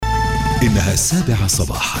إنها 7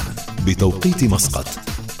 صباحا بتوقيت مسقط.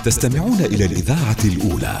 تستمعون إلى الإذاعة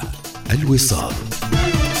الأولى الوصال.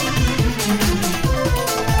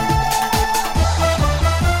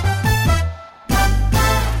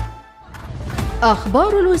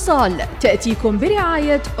 أخبار الوصال تأتيكم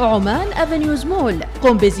برعاية عمان أفنيوز مول.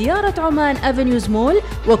 قم بزيارة عمان أفنيوز مول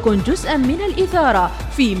وكن جزءا من الإثارة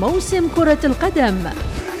في موسم كرة القدم.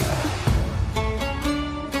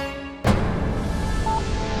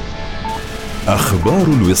 أخبار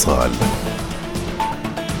الوصال.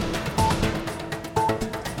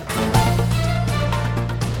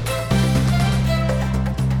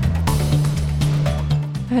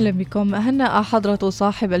 أهلا بكم. هنأ حضرة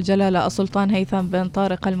صاحب الجلالة السلطان هيثم بن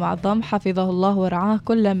طارق المعظم حفظه الله ورعاه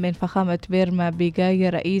كل من فخامة بيرما بيغاي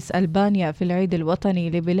رئيس ألبانيا في العيد الوطني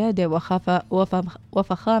لبلاده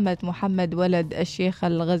وفخامة محمد ولد الشيخ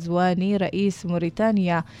الغزواني رئيس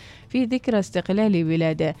موريتانيا في ذكرى استقلال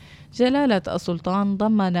بلاده. جلالة السلطان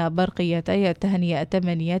ضمن برقيتي التهنئة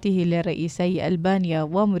تمنياته لرئيسي ألبانيا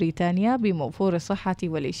وموريتانيا بموفور الصحة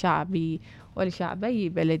ولشعبي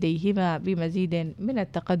بلديهما بمزيد من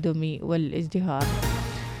التقدم والازدهار.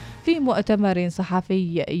 في مؤتمر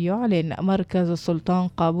صحفي يعلن مركز السلطان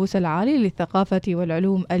قابوس العالي للثقافة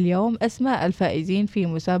والعلوم اليوم أسماء الفائزين في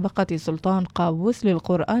مسابقة سلطان قابوس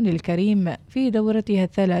للقرآن الكريم في دورتها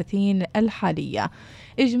 30 الحالية.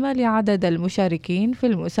 إجمالي عدد المشاركين في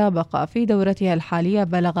المسابقة في دورتها الحالية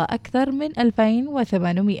بلغ أكثر من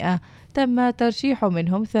 2800. تم ترشيح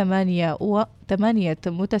منهم 8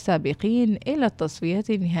 متسابقين إلى التصفية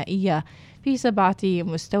النهائية في 7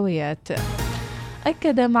 مستويات.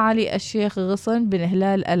 أكد معالي الشيخ غصن بن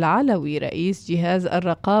هلال العلوي رئيس جهاز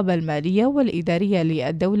الرقابة المالية والإدارية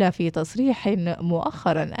للدولة في تصريح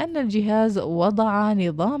مؤخرا أن الجهاز وضع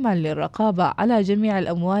نظاما للرقابة على جميع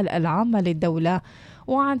الأموال العامة للدولة.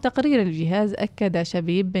 وعن تقرير الجهاز أكد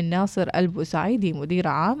شبيب بن ناصر البوسعيدي مدير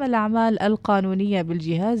عام الأعمال القانونية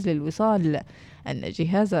بالجهاز للوصال أن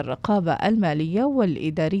جهاز الرقابة المالية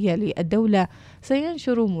والإدارية للدولة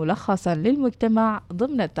سينشر ملخصا للمجتمع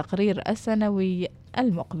ضمن التقرير السنوي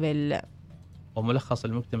المقبل. وملخص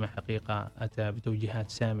المجتمع حقيقة أتى بتوجيهات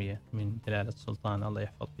سامية من جلالة السلطان الله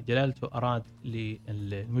يحفظه. جلالته أراد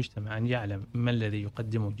للمجتمع أن يعلم ما الذي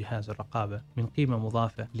يقدمه جهاز الرقابة من قيمة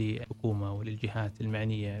مضافة للحكومة وللجهات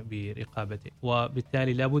المعنية برقابته،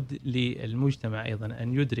 وبالتالي لابد للمجتمع أيضا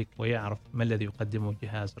أن يدرك ويعرف ما الذي يقدمه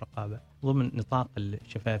جهاز الرقابة ضمن نطاق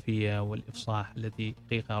الشفافية والإفصاح التي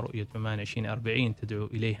حقيقة رؤية عمان 2040 تدعو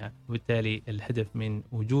إليها. وبالتالي الهدف من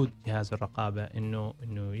وجود جهاز الرقابة إنه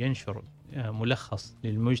ينشر ملخص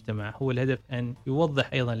للمجتمع، هو الهدف أن يوضح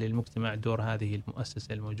أيضا للمجتمع دور هذه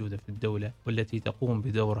المؤسسة الموجودة في الدولة والتي تقوم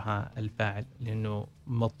بدورها الفاعل، لأنه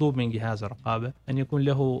مطلوب من جهاز الرقابة أن يكون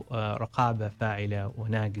له رقابة فاعلة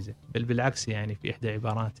وناجزة، بل بالعكس يعني في إحدى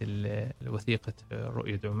عبارات الوثيقة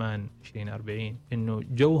رؤية عمان 2040 أنه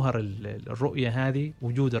جوهر الرؤية هذه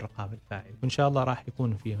وجود الرقابة الفاعلة. وإن شاء الله راح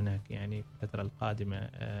يكون في هناك يعني في الفترة القادمة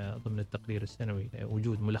ضمن التقرير السنوي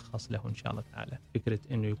وجود ملخص له إن شاء الله تعالى، فكرة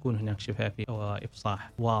أنه يكون هناك شفافية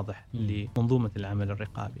وإفصاح واضح لمنظومة العمل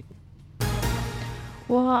الرقابي.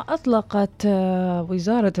 وأطلقت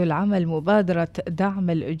وزارة العمل مبادرة دعم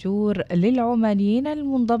الأجور للعمانيين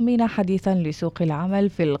المنضمين حديثا لسوق العمل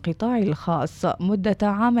في القطاع الخاص مدة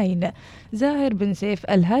 2 عام. زاهر بن سيف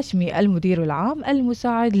الهاشمي المدير العام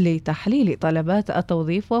المساعد لتحليل طلبات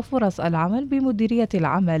التوظيف وفرص العمل بمديرية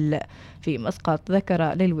العمل في مسقط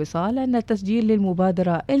ذكر للوصال أن التسجيل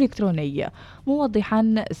للمبادرة إلكتروني،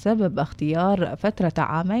 موضحا سبب اختيار فترة 2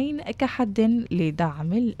 عام كحد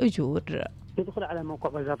لدعم الأجور. يدخل على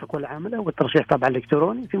موقع وزارة العمل والترشيح طبعا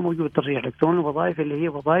الإلكتروني، في موجود ترشيح إلكتروني وظائف اللي هي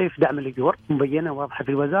وظائف دعم الأجور مبينة واضحة في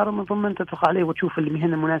الوزارة، من ثم أنت تدخل عليه وتشوف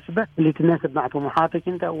المهنة المناسبة اللي تناسب مع طموحاتك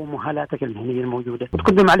أنت أو مؤهلاتك المهنية الموجودة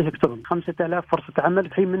وتقدم عليه إلكتروني. 5000 فرصة عمل،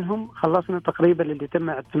 في منهم خلصنا تقريبا اللي تم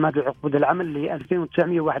اعتماد عقود العمل ل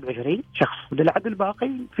 2921 شخص، والعدد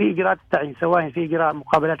الباقي في إجراءات التعيين سواء في إجراء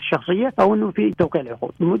مقابلات الشخصية أو إنه في توقيع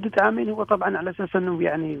العقود لمدة 2 عام. هو طبعا على أساس إنه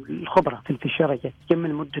يعني الخبرة في الشركة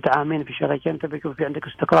كمل مدة 2 عام في الشركة، أنت بيكون في عندك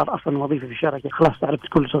استقرار أصلا وظيفي في الشركة، خلاص تعرف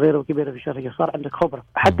كل صغيرة وكبيرة في الشركة، صار عندك خبرة.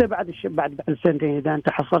 حتى بعد السنتين إذا أنت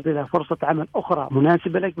حصلت إلى فرصة عمل أخرى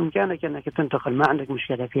مناسبة لك بإمكانك أنك تنتقل، ما عندك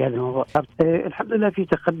مشكلة في هذا الموضوع. الحمد لله في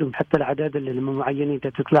تقدم، حتى الأعداد اللي المعينين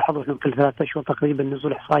تلاحظوا إنه كل 3 أشهر تقريبا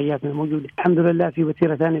نزول إحصائيات موجودة. الحمد لله في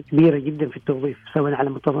وتيرة ثانية كبيرة جدا في التوظيف سواء على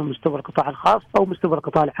مستوى القطاع الخاص أو مستوى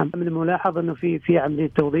القطاع العام. من الملاحظ إنه في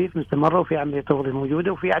عملية توظيف مستمرة وفي عملية توظيف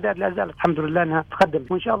موجودة وفي أعداد لا زالت الحمد لله أنها تقدم،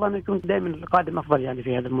 وإن شاء الله أنه يكون دائما القادم أفضل يعني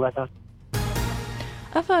في هذا المبادرة.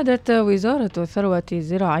 أفادت وزارة الثروة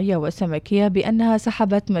الزراعية والسمكية بأنها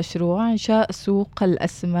سحبت مشروع إنشاء سوق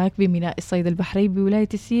الأسماك بميناء الصيد البحري بولاية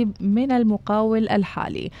السيب من المقاول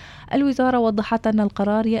الحالي. الوزارة وضحت أن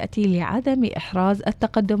القرار يأتي لعدم إحراز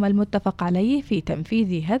التقدم المتفق عليه في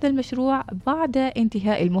تنفيذ هذا المشروع بعد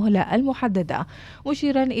انتهاء المهلة المحددة،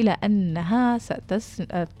 مشيرا إلى أنها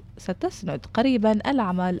ستسند قريبا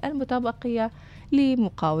الأعمال المتبقية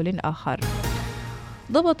لمقاول آخر.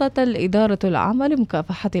 ضبطت الإدارة العامة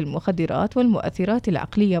لمكافحة المخدرات والمؤثرات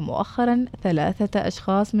العقلية مؤخرا 3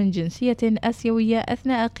 أشخاص من جنسية آسيوية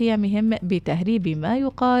أثناء قيامهم بتهريب ما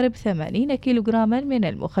يقارب 80 كيلوغراما من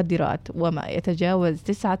المخدرات وما يتجاوز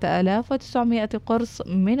 9900 قرص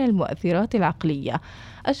من المؤثرات العقلية.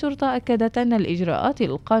 الشرطة أكدت أن الإجراءات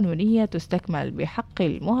القانونية تستكمل بحق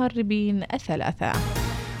المهربين ال3.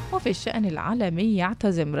 وفي الشأن العالمي،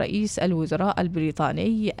 يعتزم رئيس الوزراء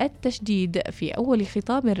البريطاني التشديد في أول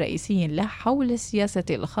خطاب رئيسي له حول السياسة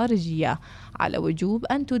الخارجية على وجوب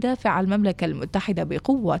أن تدافع المملكة المتحدة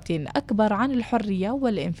بقوة أكبر عن الحرية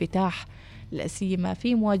والانفتاح، لا سيما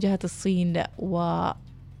في مواجهة الصين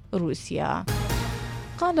وروسيا.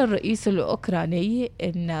 قال الرئيس الأوكراني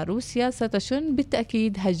إن روسيا ستشن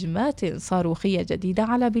بالتأكيد هجمات صاروخية جديدة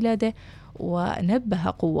على بلاده،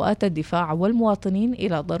 ونبه قوات الدفاع والمواطنين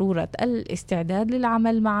إلى ضرورة الاستعداد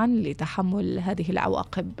للعمل معا لتحمل هذه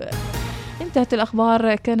العواقب. انتهت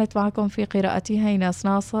الأخبار، كانت معكم في قراءتها إيناس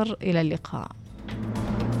ناصر، إلى اللقاء.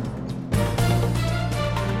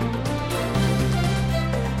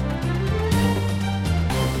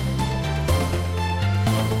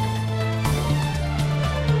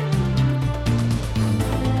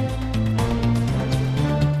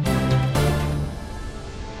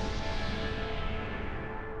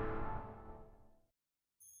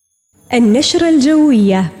 النشرة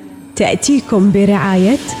الجوية تأتيكم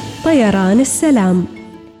برعاية طيران السلام.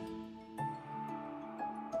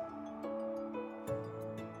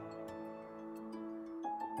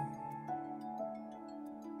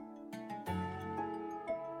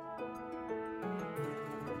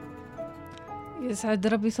 يسعد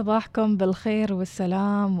ربي صباحكم بالخير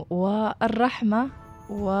والسلام والرحمة.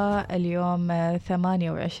 واليوم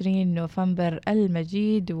 28 نوفمبر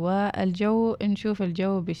المجيد، والجو نشوف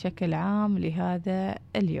الجو بشكل عام لهذا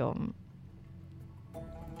اليوم.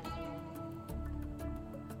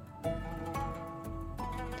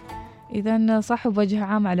 إذن صحب وجه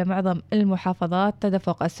عام على معظم المحافظات،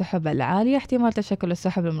 تدفق السحب العالية، احتمال تشكل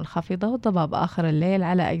السحب المنخفضة والضباب آخر الليل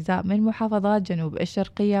على أجزاء من محافظات جنوب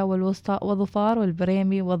الشرقية والوسطى وظفار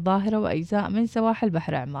والبريمي والظاهرة وأجزاء من سواحل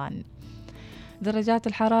بحر عمان. درجات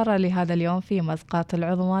الحرارة لهذا اليوم: في مسقط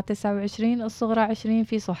العظمى 29، الصغرى 20،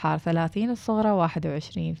 في صحار 30، الصغرى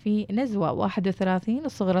 21، في نزوة 31،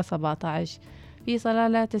 الصغرى 17، في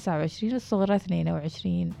صلالة 29، الصغرى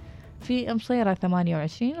 22، في مصيرة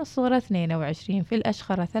 28، الصغرى 22، في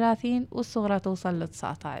الأشخرة 30 والصغرى توصل ل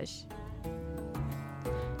 19.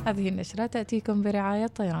 هذه النشرة تأتيكم برعاية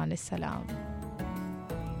طيران السلام.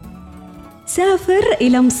 سافر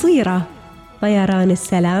إلى مصيرة، طيران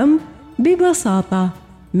السلام ببساطة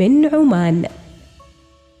من عمان.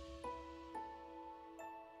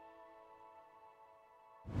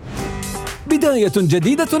 بداية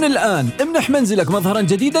جديدة الآن. امنح منزلك مظهرا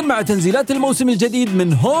جديدا مع تنزيلات الموسم الجديد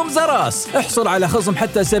من هومز راس. احصل على خصم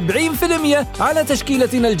حتى 70% على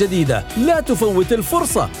تشكيلتنا الجديدة. لا تفوت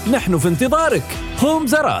الفرصة، نحن في انتظارك.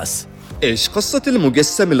 هومز راس. إيش قصة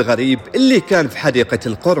المقسم الغريب اللي كان في حديقة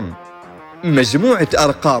القرم؟ مجموعة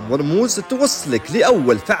أرقام ورموز توصلك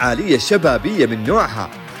لأول فعالية شبابية من نوعها،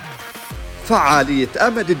 فعالية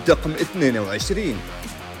أمد الدقم 22.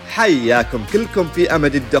 حياكم كلكم في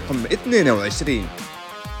أمد الدقم 22،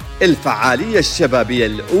 الفعالية الشبابية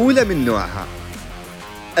الأولى من نوعها.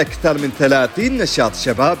 أكثر من 30 نشاط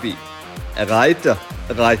شبابي، غاية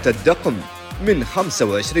الدقم من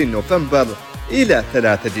 25 نوفمبر إلى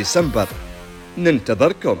 3 ديسمبر.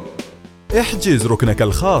 ننتظركم. احجز ركنك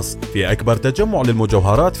الخاص في أكبر تجمع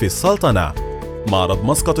للمجوهرات في السلطنة، معرض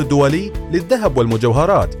مسقط الدولي للذهب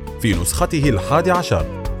والمجوهرات في نسخته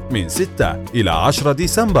 11 من 6 إلى 10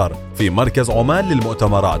 ديسمبر في مركز عمان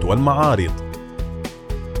للمؤتمرات والمعارض.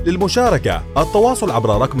 للمشاركة التواصل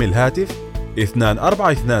عبر رقم الهاتف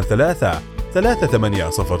 2423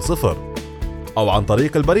 3800 أو عن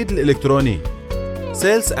طريق البريد الإلكتروني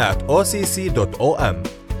sales@occ.om.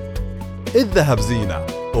 الذهب زينة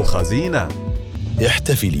وخزينة.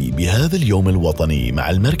 احتفلي بهذا اليوم الوطني مع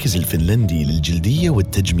المركز الفنلندي للجلدية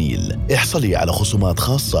والتجميل. احصلي على خصومات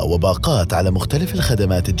خاصة وباقات على مختلف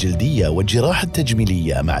الخدمات الجلدية والجراحة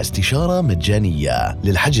التجميلية مع استشارة مجانية.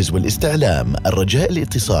 للحجز والاستعلام الرجاء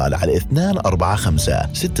الاتصال على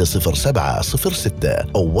 245-60706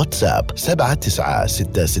 أو واتساب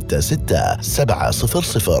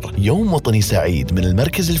 79666-700. يوم وطني سعيد من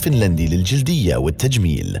المركز الفنلندي للجلدية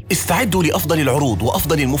والتجميل. استعدوا لأفضل العروض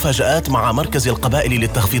وأفضل المفاجآت مع مركز القبائل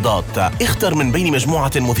للتخفيضات. اختر من بين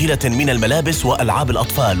مجموعة مذهلة من الملابس وألعاب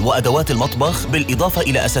الأطفال وأدوات المطبخ، بالإضافة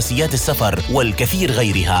إلى أساسيات السفر والكثير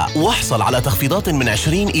غيرها، واحصل على تخفيضات من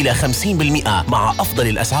 20 إلى 50% مع أفضل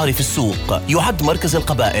الأسعار في السوق. يعد مركز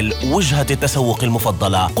القبائل وجهة التسوق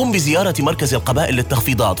المفضلة. قم بزيارة مركز القبائل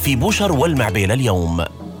للتخفيضات في بوشر والمعبيل اليوم.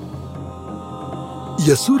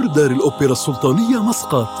 يسر دار الأوبرا السلطانية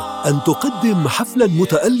مسقط أن تقدم حفلاً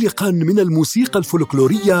متألقاً من الموسيقى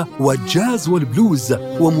الفولكلورية والجاز والبلوز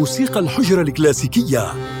وموسيقى الحجرة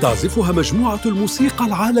الكلاسيكية، تعزفها مجموعة الموسيقى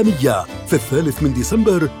العالمية في 3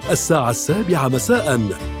 ديسمبر الساعة 7 مساءً.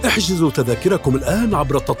 احجزوا تذاكركم الآن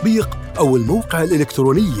عبر التطبيق أو الموقع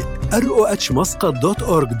الإلكتروني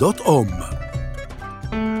rohmuscat.org.om.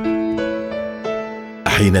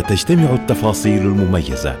 حين تجتمع التفاصيل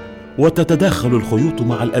المميزة وتتداخل الخيوط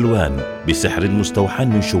مع الألوان بسحر مستوحى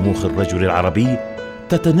من شموخ الرجل العربي،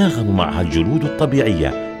 تتناغم معها الجلود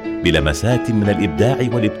الطبيعية بلمسات من الإبداع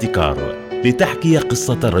والابتكار لتحكي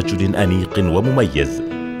قصة رجل أنيق ومميز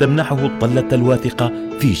تمنحه الطلة الواثقة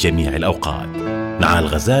في جميع الأوقات. نعال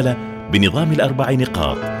غزالة بنظام ال4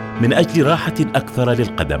 نقاط من أجل راحة أكثر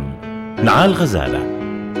للقدم. نعال غزالة،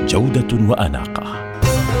 جودة وأناقة.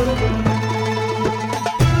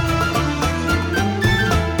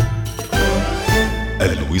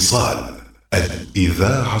 الوصال،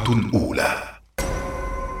 الإذاعة الأولى.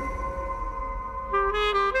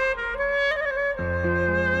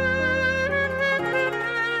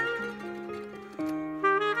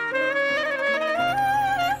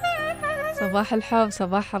 صباح الحب،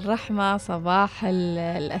 صباح الرحمة، صباح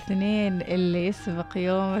الاثنين اللي يسبق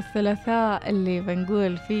يوم الثلاثاء اللي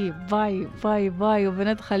بنقول فيه باي باي باي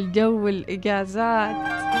وبندخل جو الإجازات.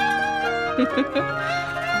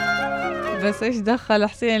 بس إيش دخل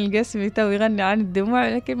حسين القسمي تو يغني عن الدموع،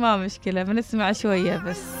 لكن ما مشكلة بنسمع شوية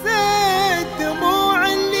بس. الدموع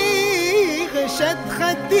اللي غشت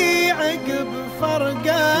خدي عقب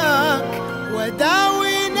فرقاك،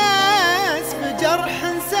 وداوي ناس بجرح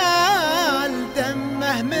سال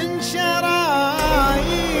دمه من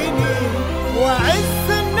شراييني، وعز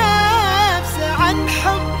النفس عن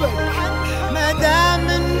حبك مدام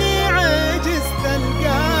اني عجزت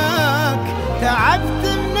القاك. تعبت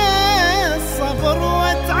من الصبر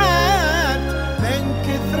وتعبت من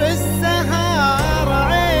كثر السهر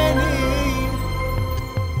عيني.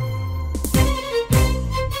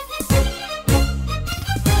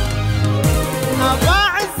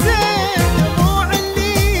 أضاع الدموع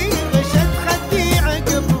اللي غشت خدي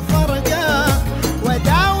عقب فرقاك،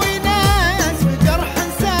 وداوي ناس بجرح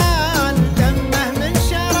سال دمه من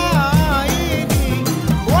شراييني،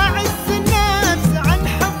 وعز النفس عن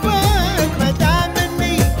حبك مدام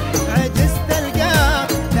اني عجزت القاك.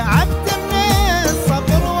 تعبت من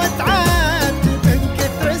الصبر وتعبت من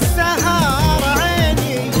كثر السهر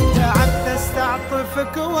عيني. تعبت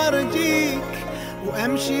استعطفك وارجيك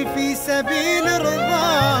وامشي في سبيل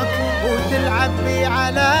رضاك، وتلعب بي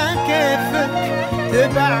على كيفك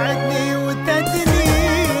تبعدني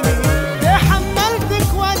وتدنيني. تحملتك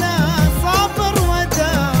وانا صابر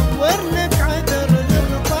ودور لك عذر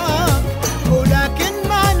لرضاك، ولكن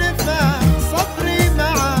ما نفع صبري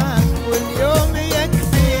معك واليوم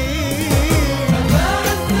يكفيني.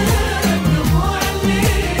 الدموع اللي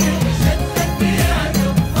غشت خدي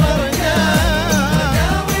عقب فرقاك،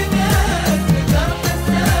 وداوي ناس بجرح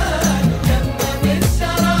سال دمه من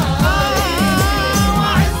شراييني،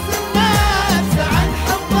 وعز النفس عن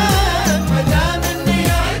حبك مدام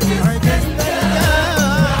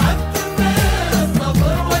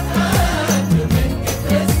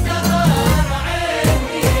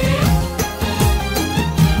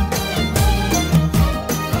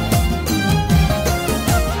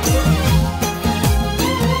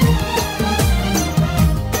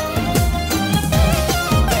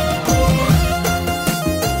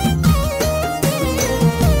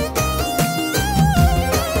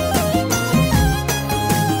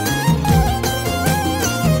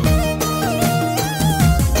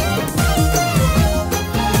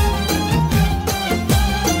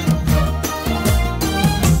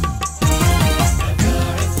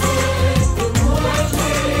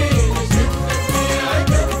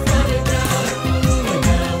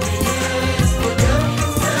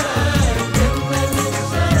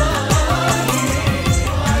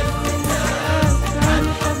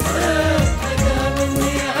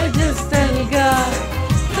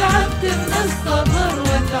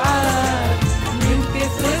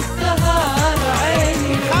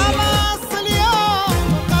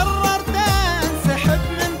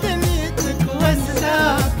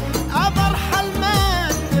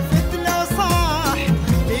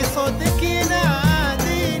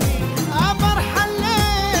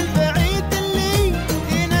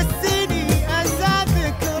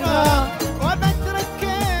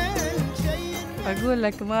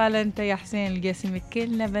لك مال أنت يا حسين القسمي،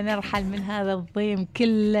 كلنا بنرحل من هذا الضيم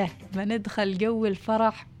كله، بندخل جو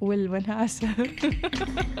الفرح والوناسة.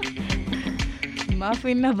 ما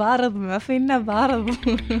فينا بارض.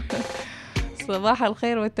 صباح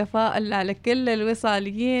الخير والتفاؤل على كل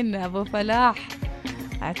الوصاليين. أبو فلاح،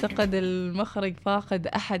 أعتقد المخرج فاقد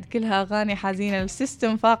أحد، كلها أغاني حزينة،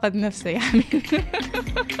 السيستم فاقد نفسه يعني.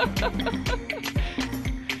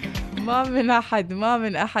 ما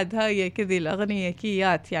من أحد هاي كذي الأغنية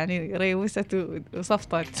كيات يعني ريوست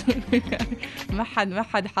وصفطت. ما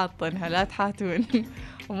حد حاطنها، لا تحاتون.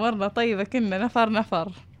 أمورنا طيبة، كنا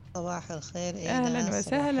نفر. صباح الخير أهلا وسهلا.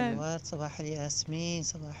 صباح الورد، صباح الياسمين،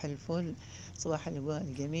 صباح الفل، صباح الأجواء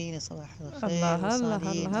الجميلة، صباح الخير. الله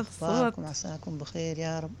هذا الصوت. عساكم بخير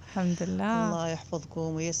يا رب. الحمد لله. الله يحفظكم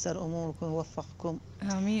وييسر أموركم ويوفقكم.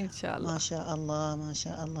 آمين إن شاء الله. ما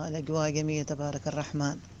شاء الله الأجواء جميلة تبارك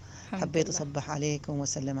الرحمن. حبيت أصبح عليكم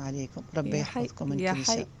وسلم عليكم، ربي يحفظكم من كل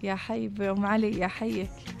شيء. يا حي أم علي، يا حيك،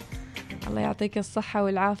 الله يعطيك الصحة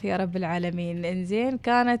والعافية يا رب العالمين. إنزين،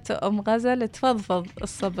 كانت أم غزل تفضفض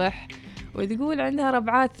الصبح وتقول عندها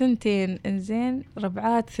ربعات 2. إنزين،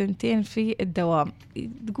 ربعات 2 في الدوام.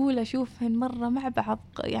 تقول أشوفهن مرة مع بعض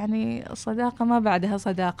يعني صداقة ما بعدها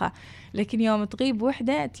صداقة، لكن يوم تغيب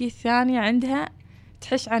وحدة تي الثانية عندها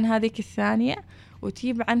تحش عن هذيك الثانية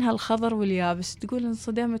وتجيب عنها الخضر واليابس. تقول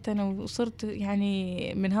انصدمت أنا وصرت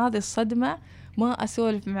يعني من هذه الصدمة ما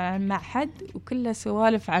أسولف مع حد، وكلها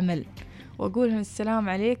سوالف عمل، وأقولهم السلام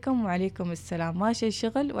عليكم وعليكم السلام، ماشي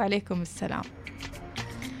شغل وعليكم السلام.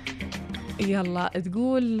 يلا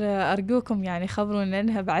تقول أرجوكم يعني خبرونا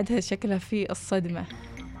أنها بعدها شكلها في الصدمة.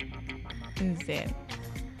 إنزين،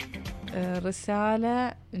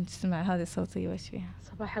 رسالة نسمع هذه الصوتية وش فيها.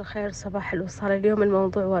 صباح الخير، صباح الوصال. اليوم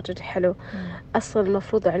الموضوع واجد حلو. أصلا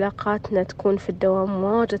المفروض علاقاتنا تكون في الدوام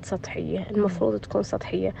واجد سطحية، المفروض تكون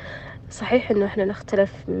سطحية. صحيح إنه إحنا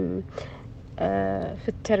نختلف في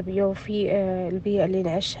التربية وفي البيئة اللي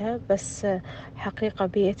نعيشها، بس حقيقة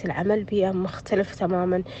بيئة العمل بيئة مختلفة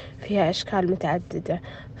تماما، فيها أشكال متعددة،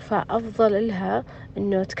 فأفضل لها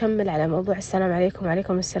إنه تكمل على موضوع السلام عليكم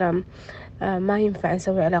وعليكم السلام. ما ينفع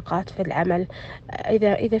نسوي علاقات في العمل.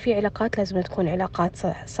 إذا في علاقات لازم تكون علاقات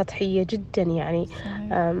سطحية جدا، يعني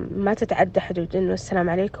ما تتعدى حدود، إنه السلام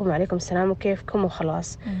عليكم وعليكم السلام وكيفكم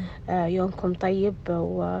وخلاص. يومكم طيب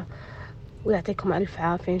ويعطيكم ألف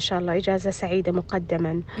عافية إن شاء الله. إجازة سعيدة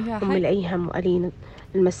مقدما. أم الأيهم وألين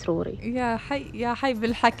المسروري. يا حي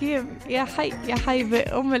بالحكيم، يا حي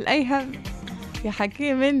بأم الأيهم، يا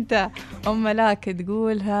حكيم أنت. أم ملاك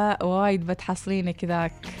تقولها وايد بتحصرينك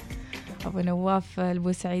ذاك. أبو نواف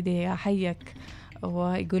البوسعيدي يا حيك.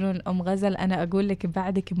 ويقولون أم غزل أنا أقول لك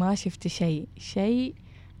بعدك ما شفت شيء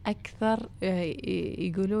أكثر،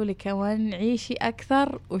 يقولوا لي كمان عيشي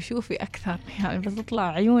أكثر وشوفي أكثر، يعني بس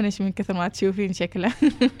تطلع عيونش من كثر ما تشوفين شكله.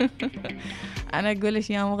 أنا أقولش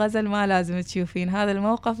يا أم غزل ما لازم تشوفين، هذا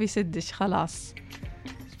الموقف يسدش خلاص،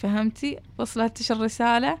 فهمتي؟ وصلتش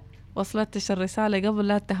الرسالة قبل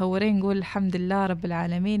لا تهورين. نقول الحمد لله رب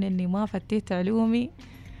العالمين إني ما فتيت علومي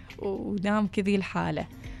ودام كذي الحالة.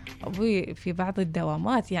 أبوي في بعض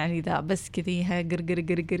الدوامات يعني ذا بس كذيها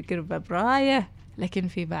قر ببراية، لكن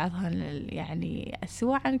في بعضها يعني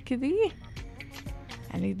أسوأ عن كذي.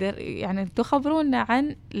 يعني تخبرونا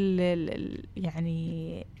عن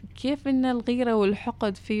يعني كيف إن الغيرة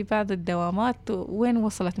والحقد في بعض الدوامات وين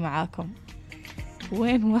وصلت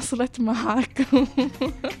معاكم.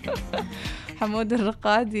 حمود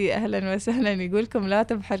الرقادي أهلا وسهلا، يقولكم لا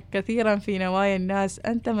تبحر كثيرا في نوايا الناس،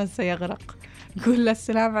 أنت من سيغرق. قول له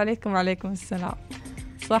السلام عليكم وعليكم السلام.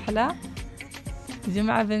 صح لا؟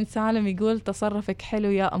 جمعة بن سالم يقول تصرفك حلو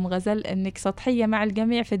يا أم غزل، أنك سطحية مع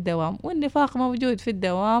الجميع في الدوام، والنفاق موجود في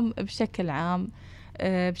الدوام بشكل عام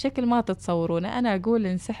بشكل ما تتصورونه. أنا أقول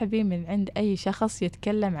انسحبي من عند أي شخص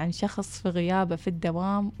يتكلم عن شخص في غيابه في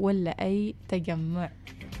الدوام ولا أي تجمع.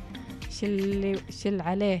 شل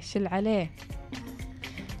عليه.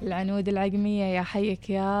 العنود العقمية يا حيك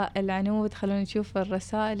يا العنود. خلونا نشوف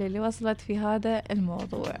الرسائل اللي وصلت في هذا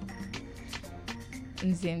الموضوع.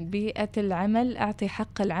 إنزين، بيئة العمل أعطي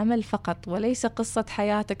حق العمل فقط، وليس قصة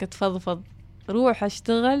حياتك تفضفض. روح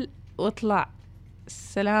اشتغل واطلع.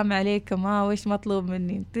 السلام عليكم، وش مطلوب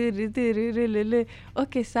مني؟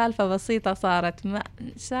 أوكي، سالفة بسيطة صارت، ما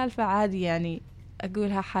سالفة عادي يعني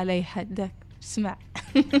أقولها حالي حدك اسمع.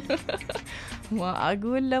 ما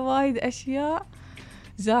أقول له وايد أشياء.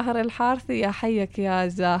 زاهر الحارثي يا حيك يا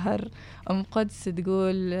زاهر. أم قدس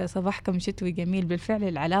تقول صباحكم شتوي جميل. بالفعل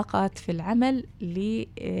العلاقات في العمل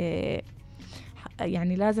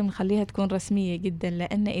يعني لازم نخليها تكون رسمية جدا،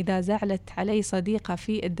 لأن إذا زعلت علي صديقة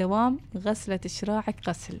في الدوام غسلت شراعك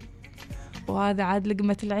غسل. وهذا عاد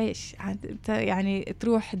لقمة العيش. عاد انت يعني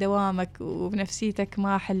تروح دوامك وبنفسيتك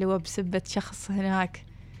ما حلوة بسبة شخص هناك.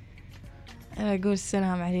 أنا أقول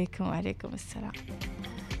السلام عليكم وعليكم السلام.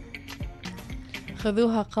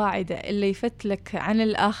 خذوها قاعدة، اللي يفت لك عن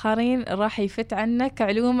الآخرين راح يفت عنك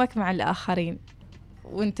علومك مع الآخرين،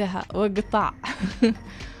 وانتهى وقطع.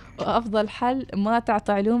 وأفضل حل ما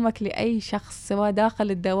تعطي علومك لأي شخص سواء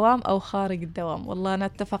داخل الدوام أو خارج الدوام. والله أنا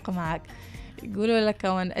أتفق معك. يقولوا لك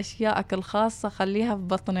من أشيائك الخاصة خليها في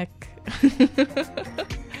بطنك.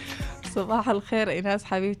 صباح الخير إيناس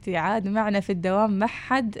حبيبتي، عاد معنا في الدوام ما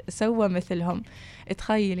حد سوى مثلهم.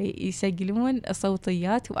 تخيلي يسجلون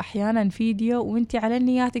صوتيات وأحيانا فيديو وانتي على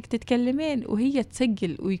نياتك تتكلمين وهي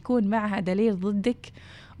تسجل ويكون معها دليل ضدك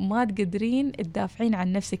وما تقدرين تدافعين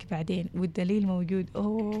عن نفسك بعدين والدليل موجود.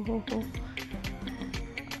 أوه.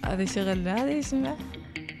 هذا شغل، هذا يسمع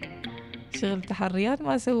شغل تحريات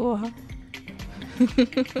ما سووها.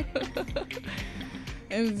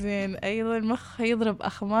 انزين، ايضا المخ يضرب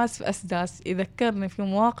اخماس في اسداس، يذكرني في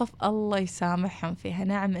مواقف الله يسامحهم فيها.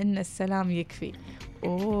 نعم ان السلام يكفي.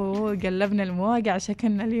 قلبنا المواقع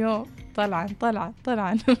شكلنا اليوم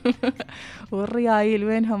طلعا. والريايل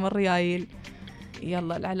وينهم الريايل؟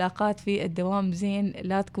 يلا العلاقات في الدوام زين،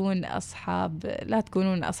 لا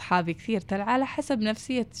تكونون اصحاب كثير، ترى على حسب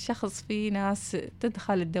نفسية الشخص. في ناس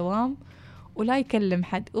تدخل الدوام ولا يكلم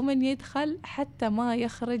حد، ومن يدخل حتى ما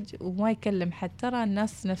يخرج وما يكلم حد. ترى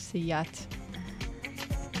الناس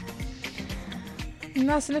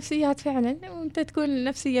نفسيات فعلا، وانت تكون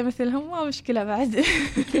نفسية مثلهم ما مشكلة بعد.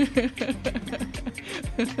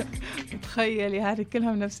 تخيلي هذه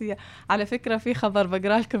كلهم نفسية. على فكرة في خبر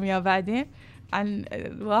بقرأ لكم يا بعدين عن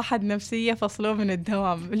واحد نفسية فصلوه من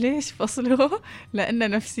الدوام. ليش فصلوه؟ لأنه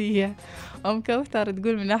نفسية. أم كوثر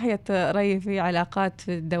تقول من ناحية رأيي في علاقات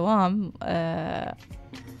في الدوام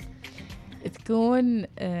تكون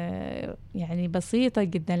يعني بسيطة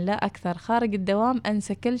جدا لا أكثر. خارج الدوام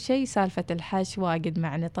أنسى كل شيء، سالفة الحش واجد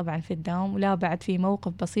معنا طبعا في الدوام، ولا بعد في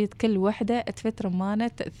موقف بسيط كل وحدة تفت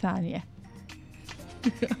رمانة الثانية.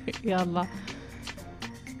 يلا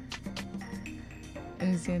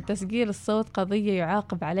انزين، تسجيل الصوت قضية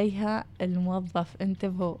يعاقب عليها الموظف.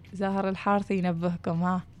 انتبهوا، زاهر الحارثي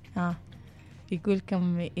ينبهكم. ها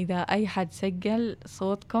يقولكم إذا أي حد سجل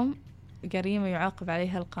صوتكم جريمة يعاقب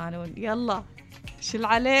عليها القانون. يلا شل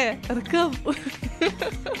عليه، اركض.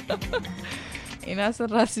 إيناس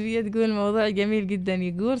الراسبية تقول الموضوع جميل جدا.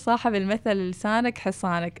 يقول صاحب المثل لسانك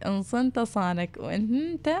حصانك، إن صنت صانك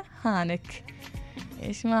وإنت هانك.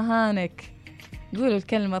 إيش ما هانك؟ قولوا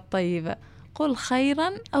الكلمة الطيبة، قل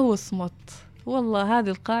خيرا أو اصمت. والله هذه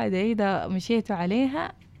القاعدة إذا مشيتوا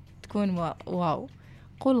عليها تكون واو.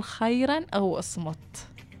 قل خيرا أو اصمت.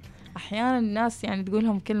 أحيانا الناس يعني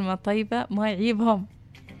تقولهم كلمة طيبة ما يعيبهم.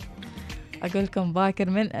 أقولكم باكر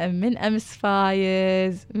من أمس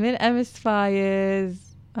فايز، من أمس فايز.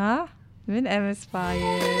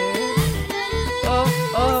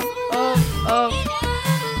 أوف.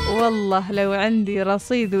 والله لو عندي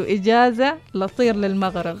رصيد وإجازة لطير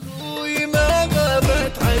للمغرب. ما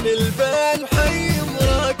غابت عن البال حي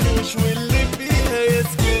مراكش واللي فيها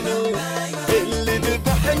يسكنوا، اللي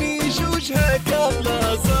ذبحني جوجها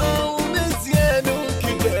كبلازة ومزيان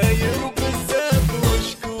وكداير وبزاف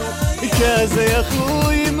وشكو. كازا يا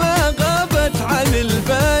خوي ما غابت عن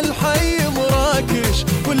البال حي مراكش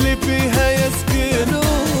واللي فيها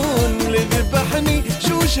يسكنون، اللي ذبحني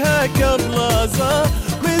جوجها كبلازة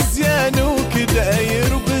مزيان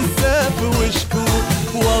وكداير وبزاف وشكو.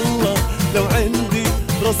 والله لو عندي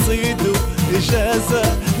رصيد وإجازة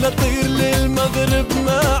لطير للمغرب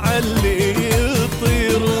مع اللي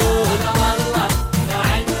يطيرون. والله لو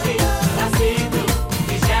عندي رصيد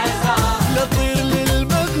وإجازة لطير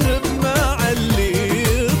للمغرب مع اللي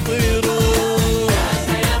يطيرون.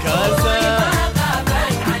 كازا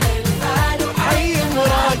عن البال حي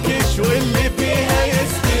مراكش واللي فيها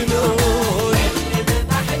يسكنون،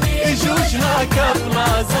 جوجها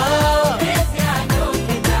كبلازة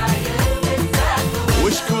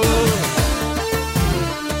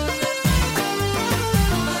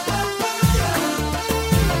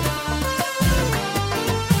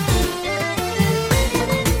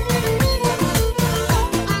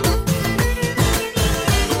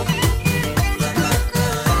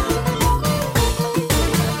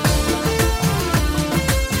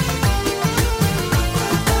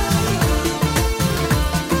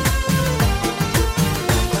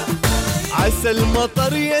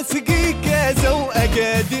المطر يسقي كازا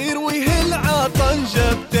وأقادير ويهل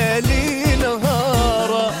عطنجة بتالي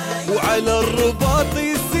نهارة، وعلى الرباط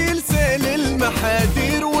يسيل سيل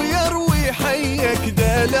المحادير ويروي حيك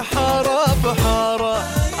دال حارة بحارة.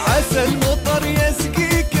 عسى المطر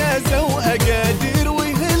يسقي كازا وأقادير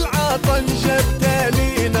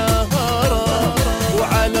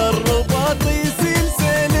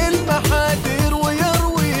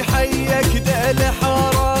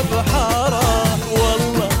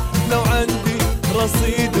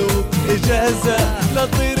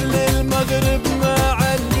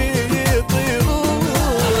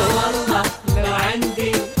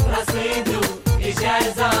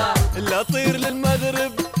لا طير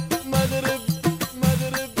للمغرب مغرب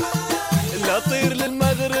مغرب، لا طير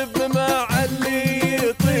للمغرب مع اللي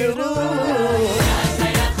يطيرون.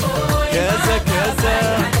 كذا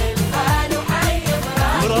كذا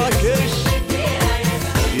مراكش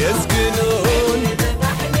يسكنون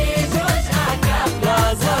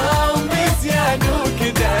بلازا ومزيان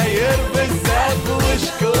وكداير بالزاف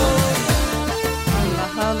وشكون.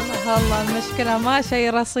 الله الله الله، المشكلة ما شي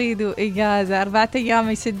رصيد وإجازة، 4 أيام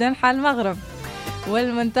يسدن حال المغرب.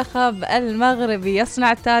 والمنتخب المغربي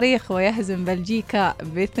يصنع التاريخ ويهزم بلجيكا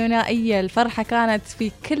بثنائية. الفرحة كانت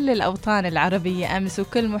في كل الأوطان العربية أمس،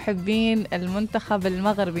 وكل محبين المنتخب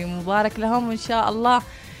المغربي مبارك لهم، وإن شاء الله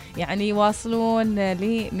يعني يواصلون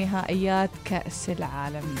لنهائيات كأس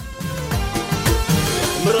العالم.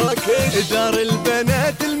 مراكش دار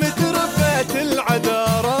البنات المترفات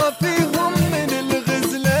العذارى، فيهم من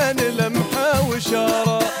الغزلان لمحة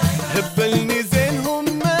وشارة، هبلني زينهم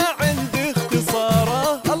ما عندي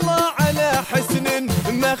اختصارة، الله على حسن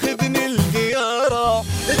ماخذني الديارة.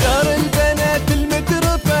 دار البنات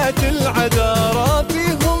المترفات العذارى،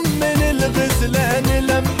 فيهم من الغزلان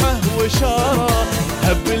لمحة وشارة،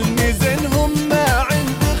 هبلني زينهم ما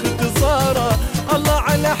عندي اختصارة، الله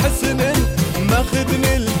على حسن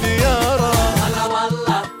ماخذني الديارة. هلا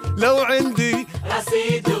والله لو عندي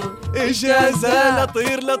رصيد إجازة،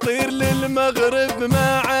 لطير لطير للمغرب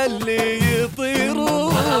مع اللي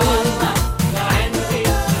يطيرون. هلا والله لو عندي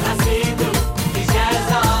رصيد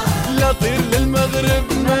إجازة، لطير للمغرب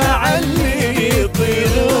مع اللي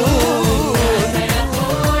يطيرون. يا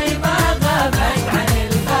أخوي ما غابت عن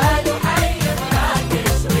البال، وحي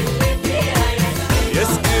مراكش واللي فيها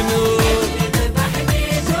يسكنون.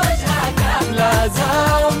 بلازا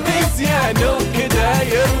ومزيان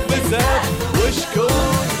وكداير بزاف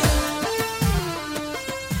وشكون.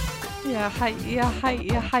 يا حي يا حي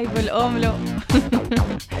يا حي بالأوملو.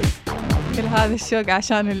 كل هذا الشوق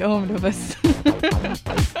عشان الأوملو بس.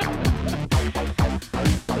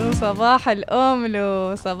 صباح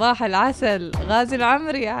الأوملو، صباح العسل. غازي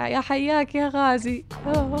العمري، يا حياك يا غازي.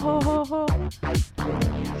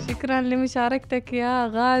 شكرا لمشاركتك يا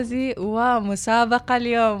غازي. ومسابقة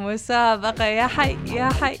اليوم، مسابقة يا حي يا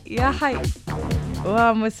حي يا حي،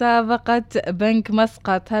 ومسابقة بنك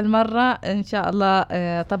مسقط هالمرة إن شاء الله.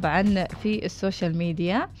 طبعا في السوشيال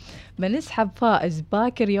ميديا بنسحب فائز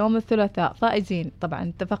باكر يوم الثلاثاء. فائزين طبعا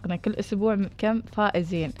اتفقنا كل أسبوع كم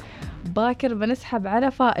فائزين. باكر بنسحب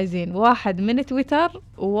على فائزين، واحد من تويتر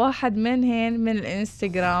وواحد من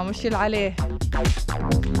الانستغرام. وش اللي عليه؟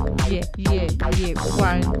 يه يه يه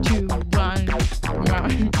 1 2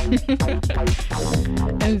 1.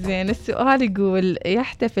 انزين، السؤال يقول: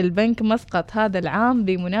 يحتفل بنك مسقط هذا العام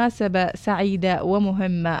بمناسبة سعيدة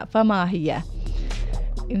ومهمة، فما هي؟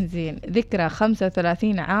 انزين، ذكرى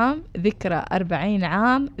 35 عام، ذكرى 40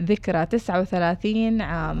 عام، ذكرى 39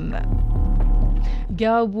 عام.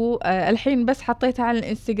 جاوبوا. الحين بس حطيتها على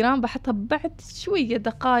الانستغرام، بحطها بعد شوية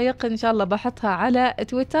دقائق إن شاء الله بحطها على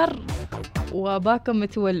تويتر، وباكم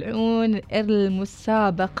تولعون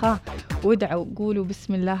المسابقة وادعوا، قولوا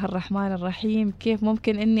بسم الله الرحمن الرحيم كيف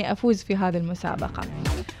ممكن إني أفوز في هذه المسابقة.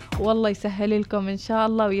 والله يسهل لكم إن شاء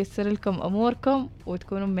الله ويسر لكم أموركم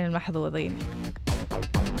وتكونوا من المحظوظين.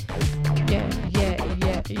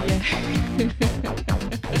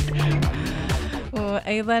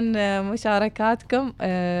 وأيضا مشاركاتكم.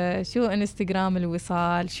 شو انستغرام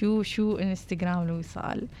الوصال؟ شو انستغرام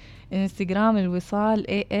الوصال؟ انستغرام الوصال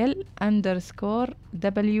AL_WISAL.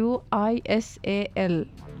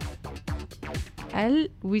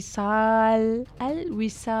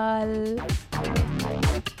 الوصال.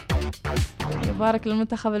 يبارك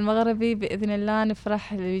للمنتخب المغربي بإذن الله.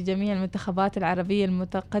 نفرح لجميع المنتخبات العربية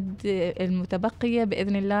المتبقية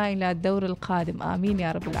بإذن الله إلى الدور القادم، آمين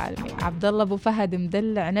يا رب العالمين. عبد الله أبو فهد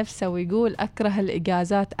مدلع نفسه ويقول: أكره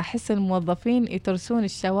الإجازات، أحس الموظفين يترسون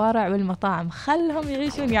الشوارع والمطاعم. خلهم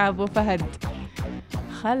يعيشون يا أبو فهد،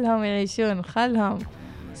 خلهم يعيشون، خلهم.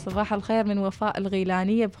 صباح الخير من وفاء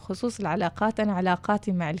الغيلانية. بخصوص العلاقات، أنا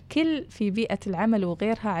علاقاتي مع الكل في بيئة العمل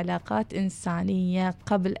وغيرها علاقات إنسانية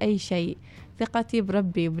قبل أي شيء. ثقتي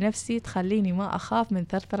بربي وبنفسي تخليني ما أخاف من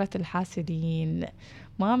ثرثرة الحاسدين.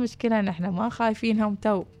 ما مشكلة، نحن ما خايفينهم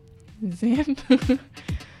تو زين.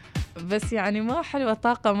 بس يعني ما حلوة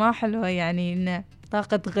طاقة، ما حلوة يعني إن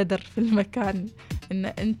طاقة غدر في المكان، إن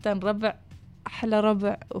أنت الربع أحلى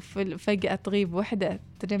ربع وفجأة تغيب وحدة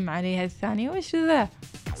ترم عليها الثانية. وش ذا؟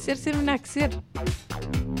 سير منك سير.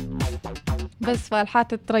 بس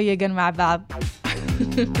فالحات تتريقن مع بعض.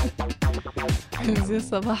 زين،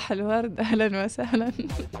 صباح الورد، أهلا وسهلا.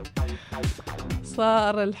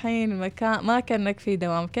 صار الحين مكان ما كأنك في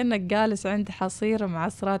دوام، كأنك جالس عند حصير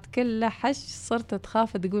معصرات كله حش، صرت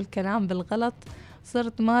تخاف تقول كلام بالغلط،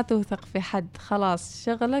 صرت ما توثق في حد، خلاص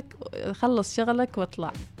خلص شغلك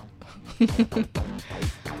واطلع.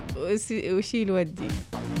 وشيل ودي،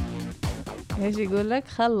 ايش يقول لك؟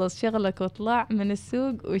 خلص شغلك واطلع من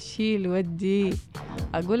السوق وشيل ودي.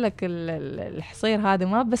 اقول لك الحصير هذا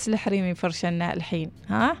ما بس الحريم يفرشنا الحين،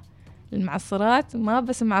 ها المعصرات ما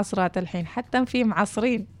بس معصرات الحين، حتى في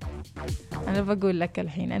معصرين. انا بقول لك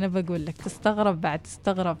الحين، انا بقول لك تستغرب، بعد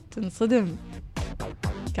تستغرب تنصدم.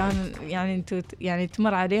 كان يعني انتو يعني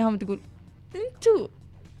تمر عليهم تقول انتو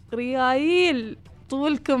ريايل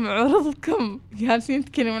طولكم عرضكم جالسين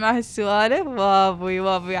تتكلمون عن هالسوالف،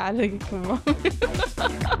 وابوي عليكم.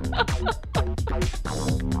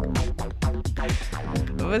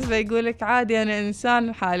 بس بيقولك عادي، أنا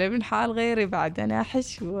إنسان حالة من حال غيري، بعد أنا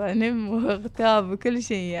أحش وأنم واغتاب وكل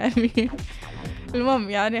شيء يعني. المهم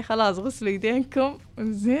يعني خلاص غسلوا يدينكم،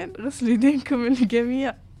 زين غسلوا يدينكم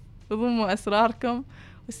الجميع، وضموا أسراركم،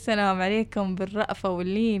 والسلام عليكم بالرأفة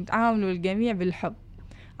واللين. تعاملوا الجميع بالحب،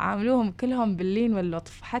 عاملوهم كلهم باللين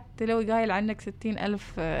واللطف. حتى لو قايل عنك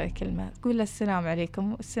 60,000 كلمة تقول له السلام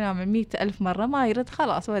عليكم، والسلام 100,000 مرة ما يرد،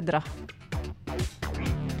 خلاص ودره.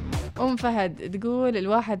 فهد تقول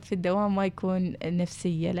الواحد في الدوام ما يكون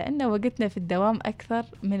نفسية، لأنه وقتنا في الدوام أكثر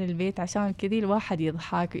من البيت، عشان كذي الواحد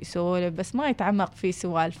يضحك ويسولف بس ما يتعمق في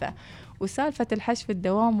سوالفه. وسالفة الحش في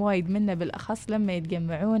الدوام وايد منه، بالأخص لما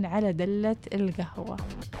يتجمعون على دلة القهوة.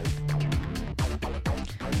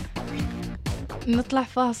 نطلع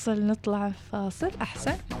فاصل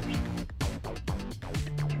أحسن.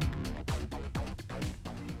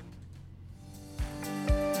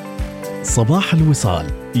 صباح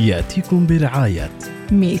الوصال يأتيكم برعاية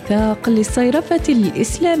ميثاق للصيرفة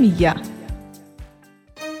الإسلامية.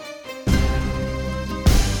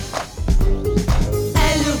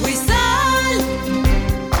 الوصال.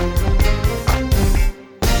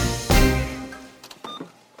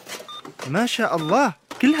 ما شاء الله،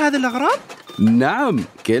 كل هذه الأغراض؟ نعم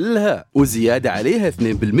كلها، وزيادة عليها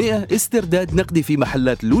 2% استرداد نقدي في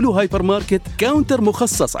محلات لولو هايبر ماركت، كاونتر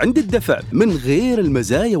مخصص عند الدفع، من غير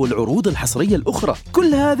المزايا والعروض الحصرية الأخرى.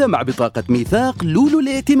 كل هذا مع بطاقة ميثاق لولو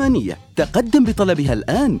الائتمانية. تقدم بطلبها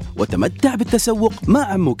الآن وتمتع بالتسوق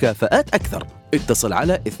مع مكافآت أكثر. اتصل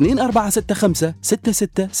على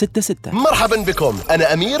 2465-6666. مرحبا بكم،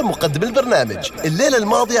 أنا أمير مقدم البرنامج. الليلة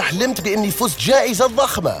الماضية حلمت بإني فزت جائزة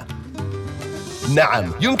ضخمة.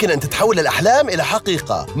 نعم، يمكن أن تتحول الأحلام إلى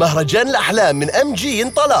حقيقة. مهرجان الأحلام من MG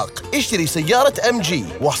ينطلق. اشتري سيارة MG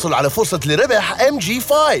واحصل على فرصة لربح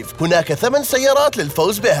MG5. هناك 8 سيارات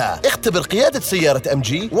للفوز بها. اختبر قيادة سيارة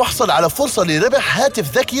MG واحصل على فرصة لربح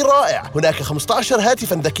هاتف ذكي رائع. هناك 15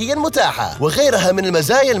 هاتفا ذكيا متاحة وغيرها من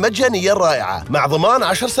المزايا المجانية الرائعة، مع ضمان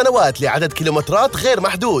 10 سنوات لعدد كيلومترات غير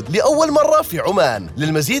محدود لأول مرة في عمان.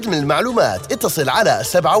 للمزيد من المعلومات اتصل على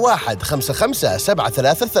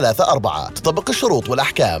 71557334. تطبق الشروط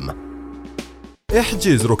والأحكام.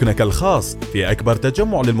 احجز ركنك الخاص في أكبر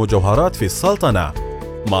تجمع للمجوهرات في السلطنة،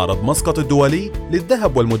 معرض مسقط الدولي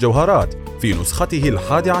للذهب والمجوهرات في نسخته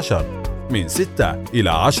 11 من 6 إلى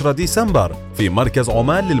 10 ديسمبر في مركز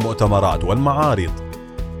عمان للمؤتمرات والمعارض.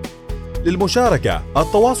 للمشاركة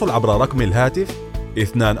التواصل عبر رقم الهاتف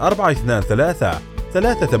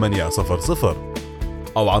 2423-3800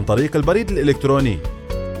 أو عن طريق البريد الإلكتروني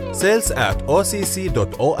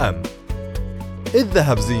sales@occ.om.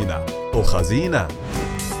 الذهب زينة وخزينة.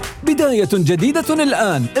 بداية جديدة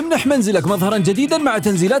الآن، امنح منزلك مظهرا جديدا مع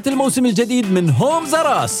تنزيلات الموسم الجديد من هوم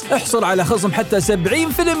زراس. احصل على خصم حتى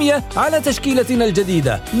 70% على تشكيلتنا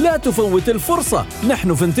الجديدة، لا تفوت الفرصة،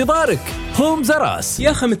 نحن في انتظارك. هوم زراس.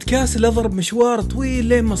 يا أخي متكاسل أضرب مشوار طويل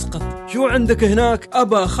لين مسقط، شو عندك هناك؟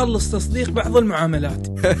 أبا أخلص تصديق بعض المعاملات.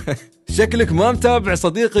 شكلك ما متابع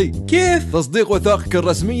صديقي. كيف؟ تصديق وثائقك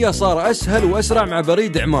الرسمية صار أسهل وأسرع مع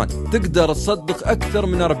بريد عمان. تقدر تصدق أكثر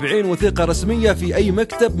من 40 وثيقة رسمية في أي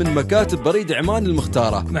مكتب من مكاتب بريد عمان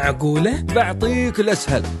المختارة. معقولة؟ بعطيك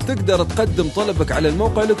الأسهل، تقدر تقدم طلبك على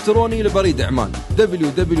الموقع الإلكتروني لبريد عمان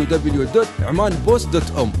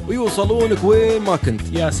www.amanpost.com ويوصلونك وين ما كنت.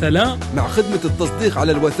 يا سلام. مع خدمة التصديق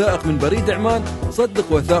على الوثائق من بريد عمان، صدق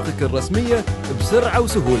وثائقك الرسمية بسرعة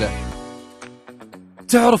وسهولة.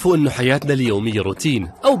 تعرفوا أنه حياتنا اليومية روتين،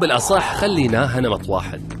 أو بالأصح خليناها نمط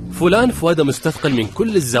واحد. فلان فؤاد مستثقل من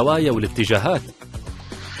كل الزوايا والاتجاهات.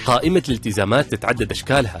 قائمة الالتزامات تتعدد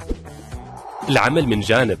أشكالها. العمل من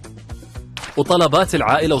جانب، وطلبات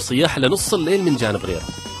العائلة وصياح لنص الليل من جانب غير.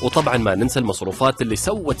 وطبعا ما ننسى المصروفات اللي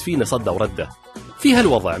سوت فينا صدى وردة. في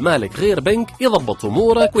هالوضع مالك غير بنك يضبط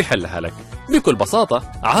أمورك ويحلها لك. بكل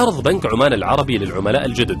بساطة عرض بنك عمان العربي للعملاء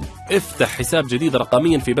الجدد. افتح حساب جديد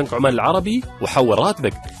رقميا في بنك عمان العربي وحول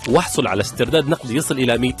راتبك، واحصل على استرداد نقدي يصل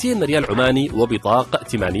إلى 200 ريال عماني وبطاقة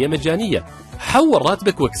ائتمانية مجانية. حول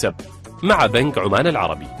راتبك واكسب مع بنك عمان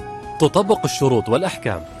العربي. تطبق الشروط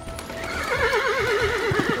والأحكام.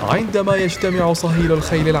 عندما يجتمع صهيل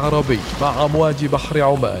الخيل العربي مع أمواج بحر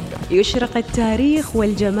عمان، يشرق التاريخ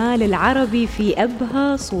والجمال العربي في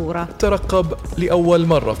أبهى صورة. ترقب لأول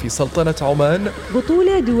مرة في سلطنة عمان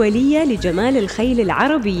بطولة دولية لجمال الخيل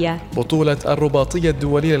العربية، بطولة الرباطية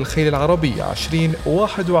الدولية للخيل العربية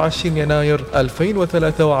 2021 يناير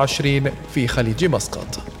 2023 في خليج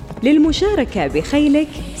مسقط. للمشاركة بخيلك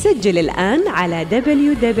سجل الآن على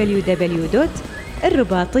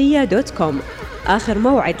www.الرباطية.com. آخر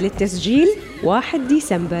موعد للتسجيل 1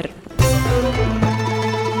 ديسمبر.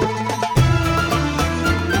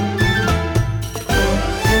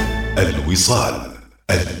 الوصال،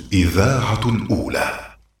 الإذاعة الأولى.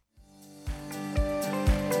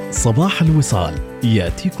 صباح الوصال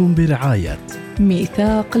يأتيكم برعاية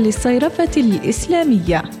ميثاق للصيرفة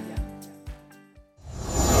الإسلامية.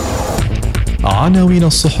 عناوين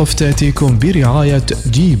الصحف تأتيكم برعاية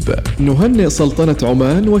جيب. نهنئ سلطنة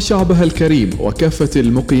عمان وشعبها الكريم وكافة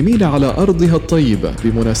المقيمين على أرضها الطيبة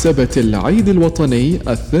بمناسبة العيد الوطني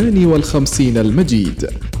 52 المجيد.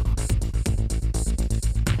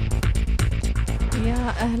 يا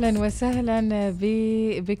أهلا وسهلا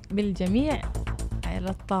بالجميع على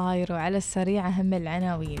الطاير وعلى السريع. أهم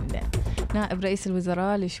العناوين: نائب رئيس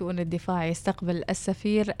الوزراء لشؤون الدفاع يستقبل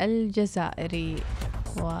السفير الجزائري،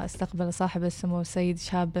 واستقبل صاحب السمو السيد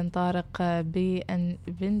شهاب بن طارق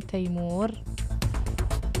بن تيمور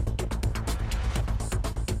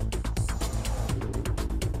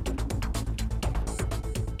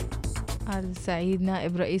السعيد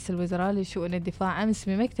نائب رئيس الوزراء لشؤون الدفاع أمس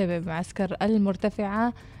بمكتبه بمعسكر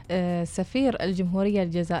المرتفعة سفير الجمهورية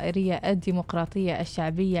الجزائرية الديمقراطية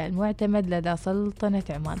الشعبية المعتمد لدى سلطنة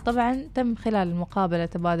عمان. طبعا تم خلال المقابلة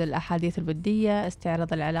تبادل الأحاديث الودية،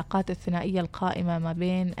 استعراض العلاقات الثنائية القائمة ما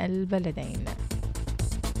بين البلدين.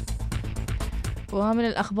 ومن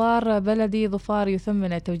الأخبار: بلدي ظفار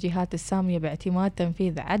يثمن التوجيهات السامية باعتماد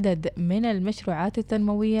تنفيذ عدد من المشروعات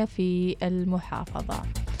التنموية في المحافظة.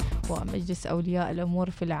 ومجلس أولياء الأمور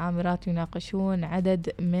في العامرات يناقشون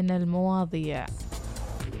عدد من المواضيع.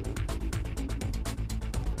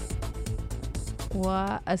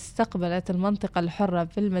 واستقبلت المنطقة الحرة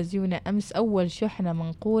في المزيونة أمس أول شحنة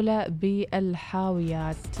منقولة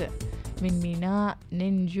بالحاويات من ميناء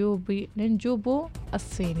نينجوبو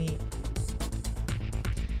الصيني.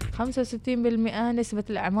 65% نسبة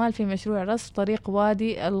الأعمال في مشروع رصف طريق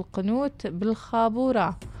وادي القنوت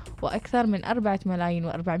بالخابورة، وأكثر من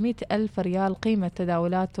 4,400,000 ريال قيمة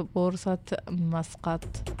تداولات بورصة مسقط.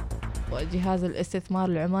 وجهاز الاستثمار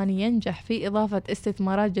العماني ينجح في إضافة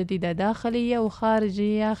استثمارات جديدة داخلية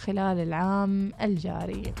وخارجية خلال العام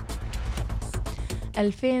الجاري.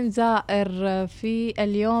 2000 زائر في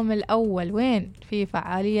اليوم الأول وين؟ في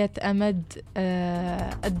فعالية أمد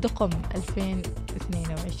الدقم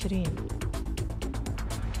 2022.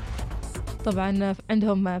 طبعا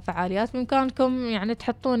عندهم فعاليات بإمكانكم يعني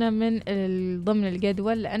تحطونه من ضمن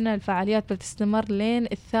الجدول، لأن الفعاليات بتستمر لين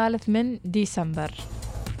 3 ديسمبر.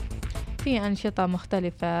 في أنشطة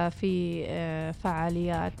مختلفة، في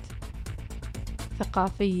فعاليات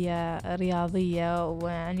ثقافية رياضية،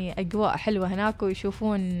 ويعني أجواء حلوة هناك،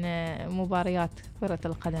 ويشوفون مباريات كرة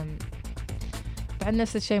القدم. بعد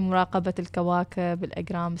نفس الشيء مراقبة الكواكب،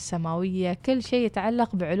 الأجرام السماوية، كل شيء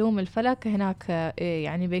يتعلق بعلوم الفلك هناك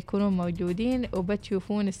يعني بيكونون موجودين،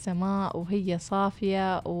 وبتشوفون السماء وهي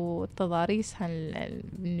صافية وتضاريسها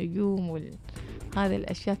النجوم وهذه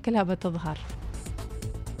الأشياء كلها بتظهر.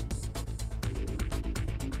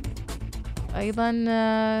 أيضا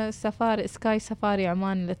سفاري سكاي سفاري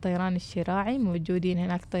عمان للطيران الشراعي، موجودين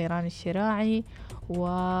هناك طيران الشراعي،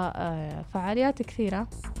 وفعاليات كثيرة.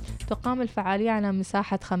 تقام الفعالية على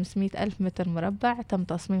مساحة 500,000 متر مربع، تم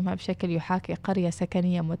تصميمها بشكل يحاكي قرية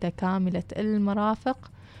سكنية متكاملة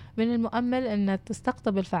المرافق. من المؤمل أن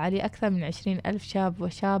تستقطب الفعالية أكثر من 20,000 شاب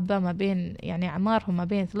وشابة ما بين يعني أعمارهم ما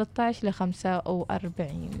بين 13 ل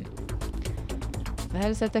 45.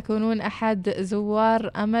 فهل ستكونون أحد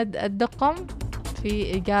زوار أمد الدقم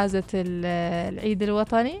في إجازة العيد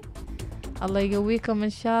الوطني؟ الله يقويكم إن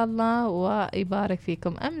شاء الله ويبارك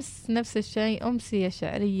فيكم. أمس نفس الشيء، أمسية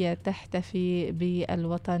شعرية تحتفي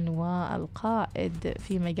بالوطن والقائد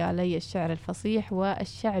في مجالي الشعر الفصيح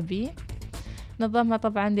والشعبي. نظمها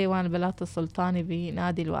طبعا ديوان البلاط السلطاني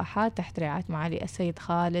بنادي الواحات تحت رعاية معالي السيد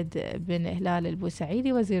خالد بن هلال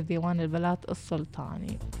البوسعيدي وزير ديوان البلاط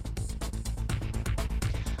السلطاني.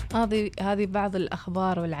 هذه بعض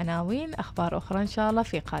الأخبار والعناوين. أخبار أخرى إن شاء الله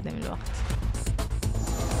في قادم الوقت.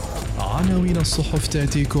 عناوين الصحف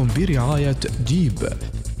تأتيكم برعاية جيب.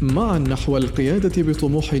 معا نحو القيادة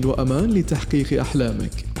بطموح وأمان لتحقيق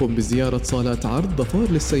أحلامك. قم بزيارة صالات عرض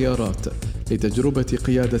ظفار للسيارات لتجربة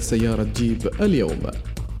قيادة سيارة جيب اليوم.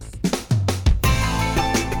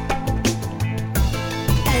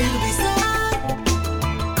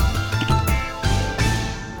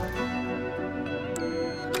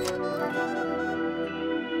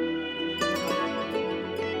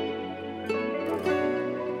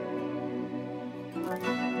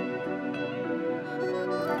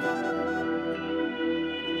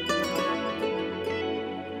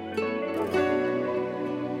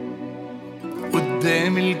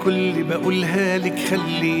 قدام الكل بقولها لك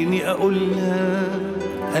خليني أقولها،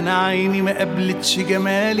 أنا عيني ما قبلتش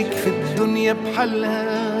جمالك في الدنيا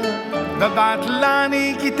بحالها. ببعت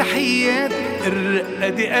لعنيكي تحيات، الرقة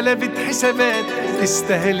دي قلبت حسابات،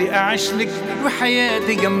 تستاهلي أعيشلك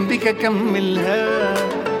وحياتي جنبك أكملها.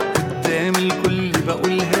 قدام الكل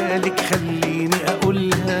بقولها لك خليني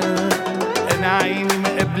أقولها، أنا عيني ما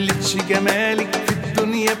قبلتش جمالك في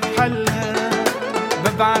الدنيا بحالها.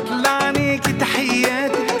 ببعت لعنيكي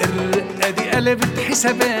تحياتي، الرقة دي قلبت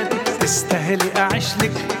حساباتي، تستاهلي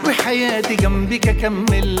أعيشلك وحياتي جنبك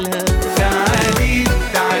أكملها. تعالي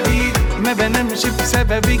تعالي ما بنامش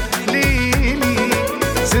بسببك ليلي،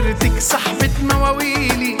 سيرتك صاحبة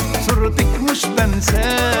مواويلي، صورتك مش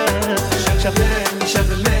بنساها. شغلاني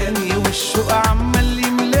شغلاني والشوق عمال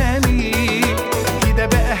يملاني، كده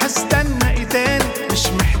بقى هستنى ايه تاني، مش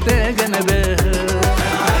محتاجة نباها.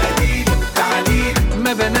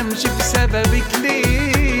 ما بنامش بسببك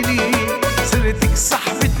ليلي، سيرتك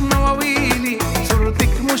صاحبة مواويلي،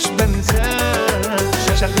 صورتك مش بنساها.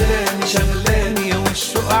 شغلاني شغلاني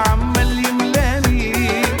والشوق عمال يملاني،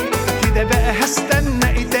 كده بقى هستنى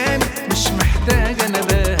ايه تاني، مش محتاجة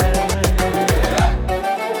نباها.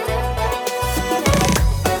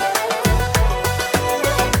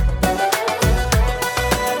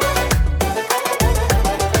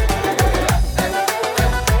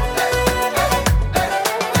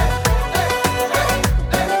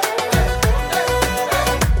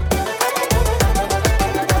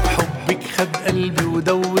 قلبي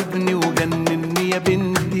ودوبني وجنني يا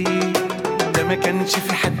بنتي، ده ما كانش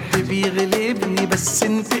في حد بيغلبني بس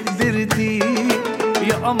انت قدرتي.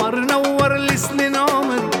 يا قمر نور لي سنين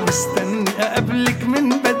عمر، مستني اقابلك من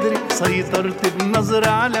بدري، سيطرت بنظرة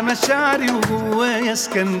على مشاعري وجوايا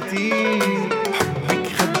سكنتي. حبك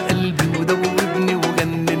خد قلبي ودوبني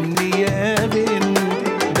وجنني يا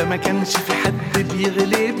بنتي، ده ما كانش في حد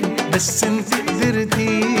بيغلبني بس انت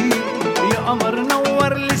قدرتي. يا قمر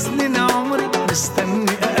نور لي سنين عمري،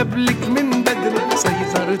 مستني اقابلك من بدري،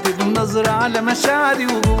 سيطرت بنظرة على مشاعري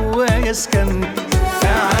وجوايا سكنت.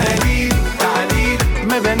 تعالي تعالي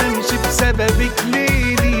ما بنامش بسببك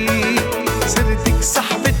ليلي، سيرتك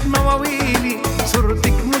صاحبة مواويلي،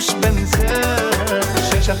 صورتك مش بنساها.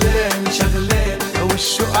 شغلاني شغلاني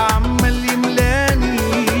والشوق عمال يملاني،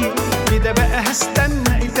 كده بقى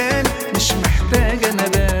هستنى ايه تاني، مش محتاجة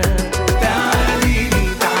نبات. تعالي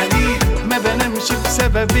تعالي ما بنامش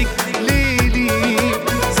بسببك ليلي،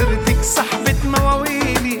 سيرتك صاحبة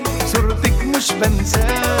مواويلي، صورتك مش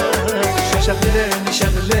بنساها. شغلاني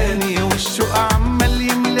شغلاني والشوق عمال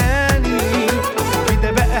يملاني،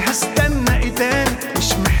 كده بقى هستنى ايه تاني،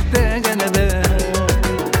 مش محتاجة نبات.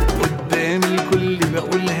 قدام الكل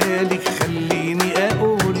بقولها لك خليني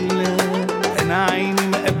اقولها، انا عيني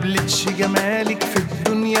ما قبلتش جمالك في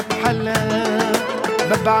الدنيا بحالها.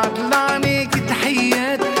 ببعت لعنيكي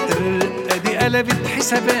تحيات، الرقة دي قلبت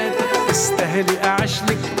حسابات، تستاهلي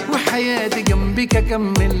أعيشلك وحياتي جنبك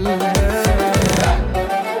أكملها.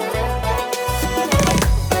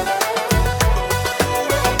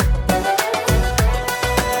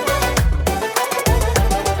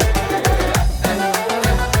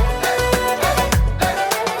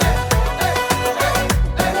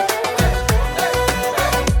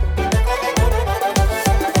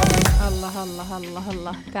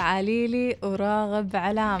 الله تعاليلي وراغب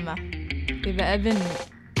علامة يبقى ابن.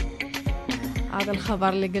 هذا الخبر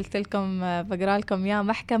اللي قلت لكم بقرأ لكم يا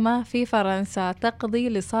محكمة في فرنسا تقضي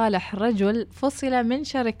لصالح رجل فصل من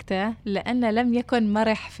شركته لأنه لم يكن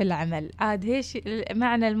مرح في العمل. عاد هيش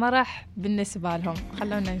معنى المرح بالنسبة لهم،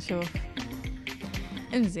 خلونا نشوف.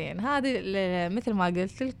 انزين، هذه مثل ما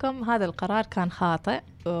قلت لكم هذا القرار كان خاطئ،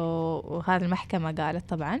 وهذه المحكمة قالت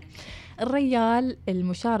طبعا الرجال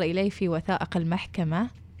المشار إليه في وثائق المحكمة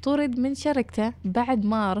طرد من شركته بعد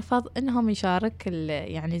ما رفض انهم يشارك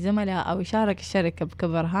يعني زملاء او يشارك الشركة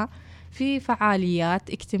بكبرها في فعاليات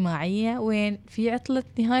اجتماعية وين في عطلة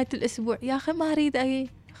نهاية الاسبوع. يا اخي ما اريد اي،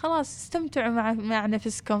 خلاص استمتعوا مع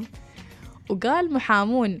نفسكم. وقال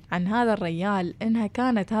محامون عن هذا الريال إنها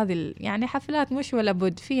كانت هذه يعني حفلات مش ولا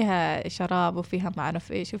بد، فيها شراب وفيها ما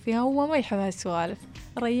أعرف إيش وفيها، هو ما يحب هالسوالف،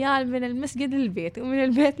 ريال من المسجد للبيت ومن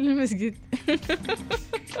البيت للمسجد.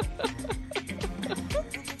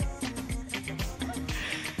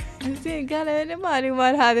 زين قال أنا مالي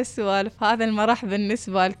ومال هذا السوالف، هذا المرح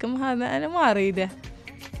بالنسبة لكم، هذا أنا ما أريده.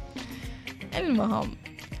 المهم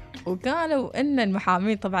وقالوا إن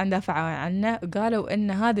المحامين طبعا دافعوا عنه، وقالوا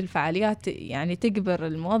إن هذه الفعاليات يعني تجبر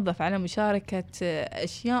الموظف على مشاركة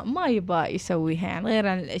أشياء ما يبغى يسويها، يعني غير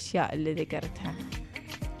عن الأشياء اللي ذكرتها.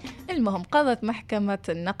 المهم قضت محكمة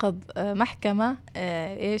النقض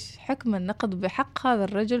حكم النقض بحق هذا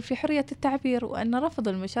الرجل في حرية التعبير، وأن رفض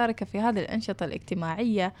المشاركة في هذه الأنشطة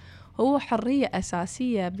الاجتماعية هو حرية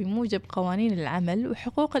أساسية بموجب قوانين العمل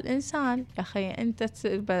وحقوق الإنسان. يا أخي أنت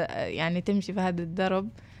يعني تمشي في هذا الدرب،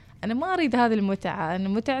 أنا ما أريد هذه المتعة، أنا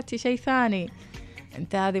متعتي شيء ثاني،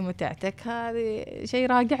 أنت هذه متعتك، هذه شيء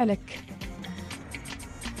راجع لك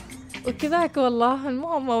وكذاك. والله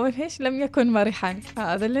المهم والهش لم يكن مرحا،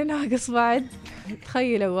 هذا اللي ناقص بعد.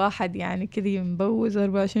 تخيلوا واحد يعني كذي مبوز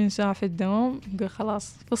 24 ساعة في الدوام، يقول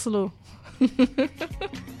خلاص فصلوه.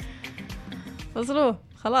 فصلوه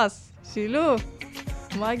خلاص شيلوه.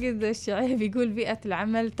 ما قد الشعيب يقول بيئة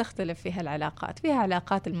العمل تختلف فيها العلاقات، فيها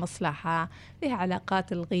علاقات المصلحة، فيها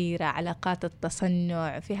علاقات الغيرة، علاقات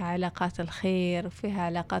التصنع، فيها علاقات الخير، فيها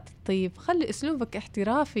علاقات الطيب. خلي أسلوبك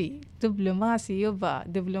احترافي دبلوماسي، يبا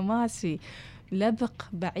دبلوماسي لبق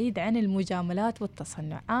بعيد عن المجاملات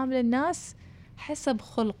والتصنع. عامل الناس حسب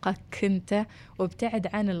خلقك انت، وابتعد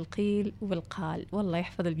عن القيل والقال. والله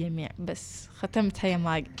يحفظ الجميع. بس ختمتها يا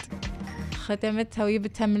ماجد، ختمتها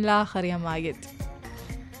ويبتها من الآخر يا ماجد.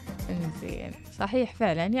 إنزين صحيح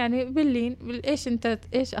فعلا، يعني باللين إيش أنت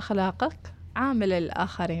إيش أخلاقك عامل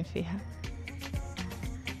الآخرين فيها.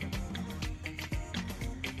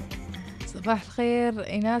 صباح الخير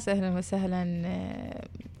إيناس، أهلا وسهلا،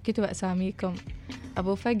 كتبوا أساميكم.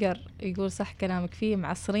 أبو فقر يقول صح كلامك، فيه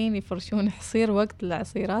معصرين يفرشون حصير وقت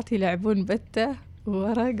العصيرات يلعبون بتة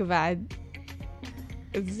ورق بعد.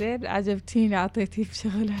 زين عجبتيني، أعطيتي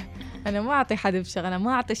بشغله. أنا ما أعطي حد بشغله،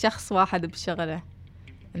 ما أعطي شخص واحد بشغله،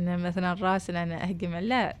 إن مثلا راسل أنا أهجم،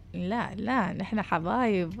 لا لا لا، نحن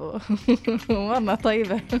حبايب ومرنا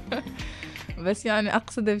طيبة. بس يعني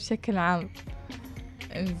أقصد بشكل عام.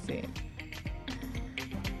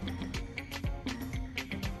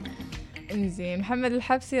 إنزين محمد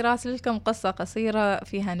الحبسي راسل لكم قصة قصيرة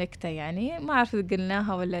فيها نكتة، يعني ما أعرف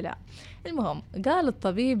قلناها ولا لا. المهم قال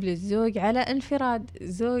الطبيب للزوج على انفراد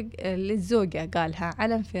للزوجة، قالها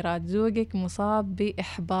على انفراد زوجك مصاب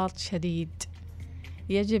بإحباط شديد،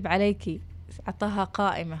 يجب عليك، أعطاها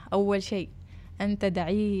قائمة. أول شيء أن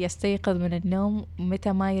تدعيه يستيقظ من النوم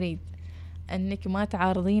متى ما يريد، أنك ما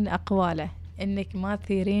تعارضين أقواله، أنك ما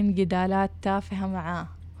تثيرين جدالات تافهة معاه،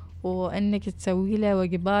 وأنك تسوي له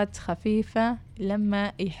وجبات خفيفة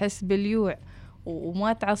لما يحس بالجوع،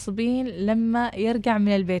 وما تعصبين لما يرجع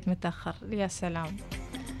من البيت متأخر. يا سلام،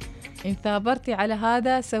 إن ثابرتي على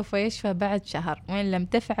هذا سوف يشفى بعد شهر، وإن لم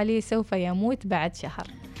تفعلي سوف يموت بعد شهر.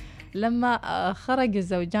 لما خرج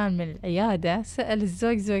الزوجان من العيادة سأل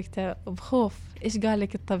الزوج زوجته بخوف إيش قال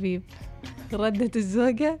لك الطبيب؟ ردت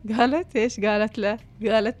الزوجة قالت إيش قالت له؟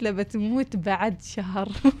 قالت له بتموت بعد شهر.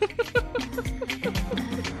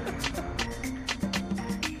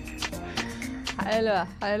 حلوة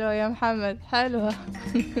حلوة يا محمد، حلوة.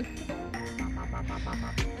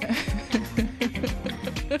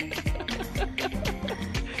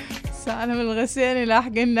 سالم الغسيني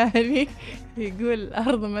لاحقنا هني يقول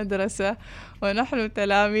الأرض مدرسة ونحن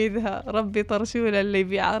تلاميذها، ربي طرشول اللي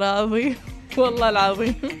يبيع أراضي. والله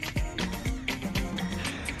العظيم.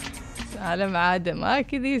 سالم عادة ما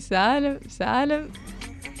كذي، سالم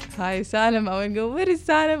هاي سالم، أو نقول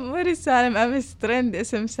وير سالم أمس ترند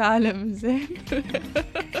اسم سالم. زين.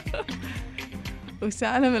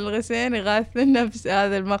 وسالم الغسيني غاث لنا في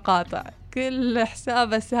هذا المقاطع كل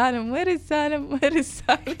حسابه سالم، وير السالم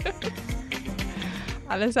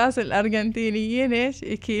على أساس الأرجنتينيين إيش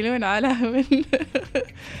يكيلون على من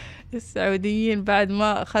السعوديين بعد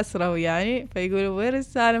ما خسروا يعني، فيقولوا وير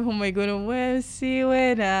السالم، هم يقولوا ميسي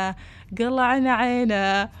وينه، قلعنا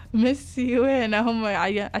عينه، ميسي وينه، هم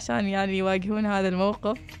عشان يعني يواجهون هذا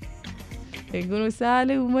الموقف يقولوا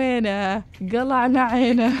سالم وينه، قلعنا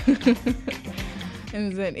عينه.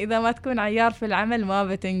 انزين إذا ما تكون عيار في العمل ما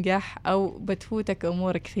بتنجح أو بتفوتك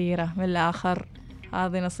أمور كثيرة. من الآخر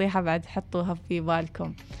هذه نصيحة بعد حطوها في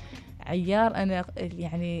بالكم. عيار، أنا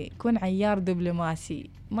يعني كون عيار دبلوماسي،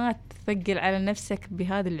 ما تثقل على نفسك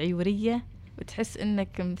بهذه العيورية وتحس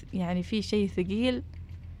إنك يعني في شيء ثقيل.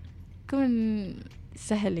 كون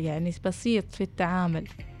سهل يعني بسيط في التعامل.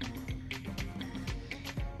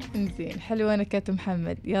 زين حلوة نكت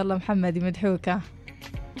محمد. يلا محمد يمدحوك.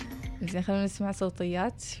 زين خلونا نسمع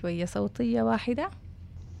صوتيات شوية. صوتية واحدة.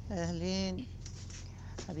 أهلين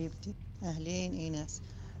حبيبتي. أهلين إيناس.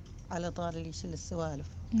 على طاري ليش السوالف.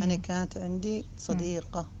 أنا كانت عندي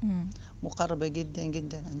صديقة مقربة جدا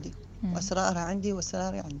جدا عندي، وأسرارها عندي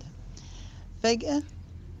وأسراري عندها. فجأة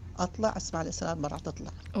أطلع أسمع الأسرار برا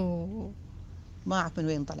تطلع. ما أعرف من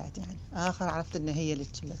وين طلعت يعني. آخر عرفت إن هي اللي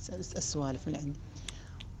السوالف اللي عندي.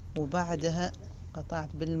 وبعدها قطعت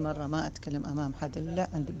بالمرة، ما أتكلم أمام حد إلا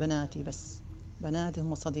عند بناتي بس. بناتي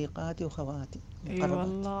هم صديقاتي وخواتي. أي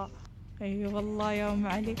والله أي والله يا أم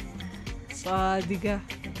علي، صادقة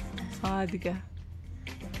صادقة.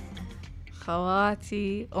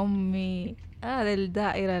 خواتي أمي هذا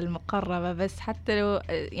الدائرة المقربة، بس حتى لو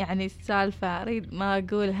يعني السالفة أريد ما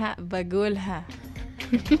أقولها بقولها.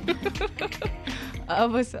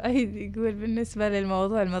 أبو سعيد يقول بالنسبة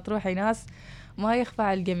للموضوع المطروح ناس ما يخفى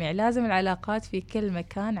على الجميع، لازم العلاقات في كل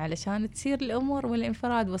مكان علشان تسير الأمور،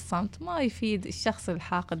 والانفراد والصمت ما يفيد الشخص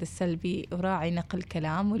الحاقد السلبي. وراعي نقل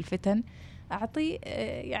الكلام والفتن، أعطي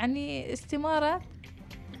يعني استمارة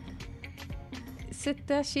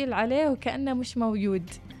 6 شيل عليه وكأنه مش موجود.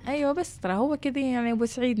 أيوة بس ترى هو كذا يعني أبو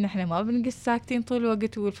سعيد، نحن ما بنقص ساكتين طول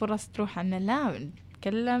الوقت والفرص تروح عنا، لا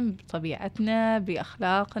نتكلم بطبيعتنا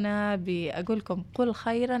بأخلاقنا. بأقول لكم قل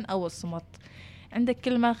خيرا أو اصمت. عندك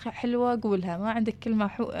كلمة حلوة قولها، ما عندك كلمة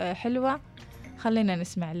حلوة خلينا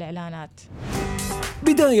نسمع الإعلانات.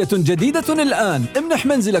 بداية جديدة الآن. امنح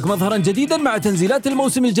منزلك مظهرا جديدا مع تنزيلات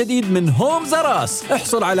الموسم الجديد من هوم زراس.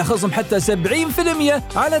 احصل على خصم حتى 70%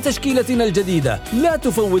 على تشكيلتنا الجديدة. لا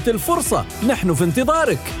تفوت الفرصة، نحن في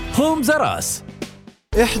انتظارك. هوم زراس.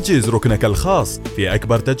 احجز ركنك الخاص في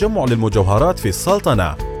أكبر تجمع للمجوهرات في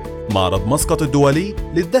السلطنة، معرض مسقط الدولي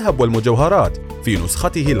للذهب والمجوهرات في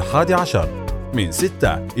نسخته 11 من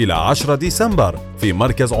 6 إلى 10 ديسمبر في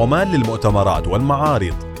مركز عمان للمؤتمرات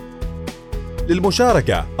والمعارض.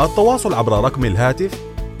 للمشاركة التواصل عبر رقم الهاتف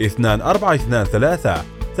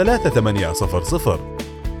 2423-3800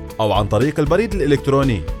 أو عن طريق البريد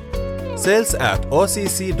الإلكتروني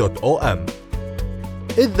sales@occ.om.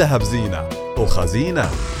 الذهب زينة وخزينة.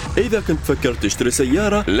 إذا كنت تفكر تشتري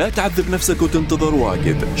سيارة لا تعذب نفسك وتنتظر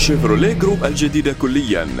واجد. شيفروليه جروب الجديدة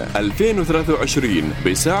كليا 2023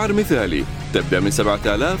 بسعر مثالي تبدأ من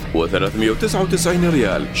 7399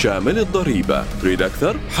 ريال شامل الضريبة. تريد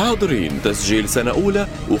أكثر؟ حاضرين. تسجيل سنة أولى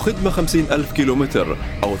وخدمة 50,000 كيلومتر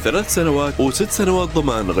أو 3 سنوات و6 سنوات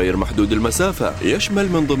ضمان غير محدود المسافة،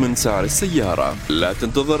 يشمل من ضمن سعر السيارة. لا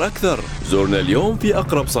تنتظر أكثر، زورنا اليوم في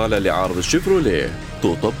أقرب صالة لعرض الشيفروليه.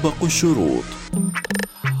 تطبق الشروط.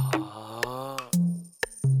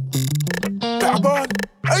 تعبان؟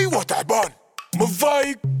 أيوة تعبان.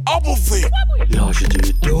 متضايق؟ أبو الضيق. يا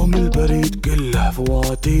جديد دوم البريد كله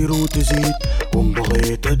فواتير وتزيد، وإن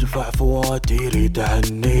بغيت أدفع فواتيري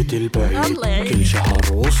تهنيت البعيد. كل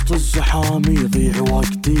شهر وسط الزحام يضيع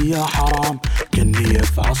وقتي يا حرام، كني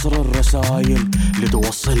في عصر الرسايل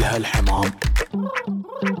لتوصلها الحمام.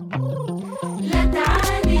 لا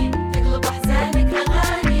تعاني تقلب أحزانك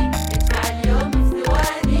أغاني، ادفع اليوم في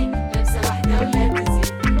ثواني لمسة واحدة ولا تزيد.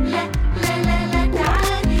 لا لا لا لا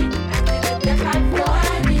تعاني عندنا الدفع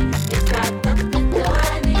بثواني، ادفع التطبيق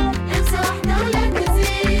ثواني لمسة واحدة ولا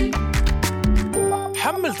تزيد.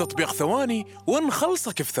 حمل تطبيق ثواني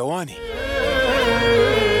ونخلصك في ثواني.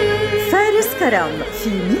 فارس كرم في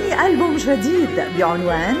ميني ألبوم جديد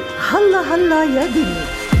بعنوان هلا هلا يا دني.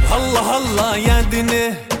 هلا هلا يا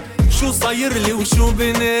دني، شو صاير لي وشو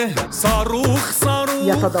بني، صاروخ صاروخ.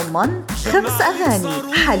 يتضمن 5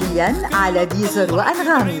 أغاني حالياً على ديزر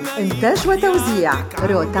وأنغامي. إنتاج وتوزيع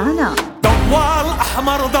روتانا. دوار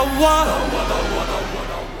أحمر دوار.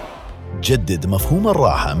 جدد مفهوم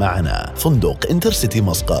الراحة معنا. فندق انترسيتي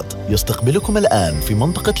مسقط يستقبلكم الآن في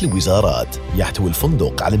منطقة الوزارات. يحتوي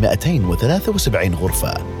الفندق على 273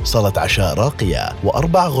 غرفة، صالة عشاء راقية،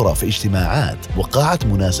 و4 غرف اجتماعات، وقاعة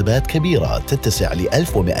مناسبات كبيرة تتسع ل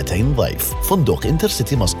 1200 ضيف. فندق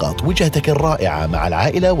انترسيتي مسقط وجهتك الرائعة مع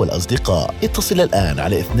العائلة والأصدقاء. اتصل الآن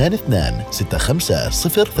على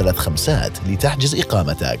 2265 لتحجز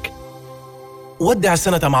إقامتك. ودع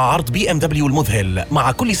السنة مع عرض BMW المذهل.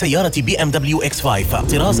 مع كل سيارة BMW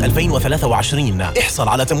X5 طراز 2023 احصل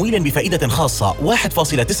على تمويل بفائدة خاصة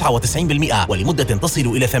 1.99% ولمدة تصل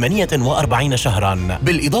إلى 48 شهرا،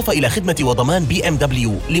 بالإضافة إلى خدمة وضمان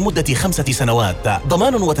BMW لمدة 5 سنوات،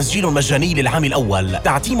 ضمان وتسجيل مجاني للعام الأول،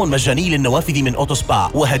 تعتيم مجاني للنوافذ من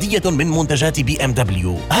أوتوسبا، وهدية من منتجات BMW.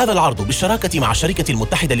 هذا العرض بالشراكة مع الشركة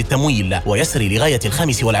المتحدة للتمويل ويسري لغاية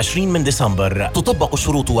 25 من ديسمبر. تطبق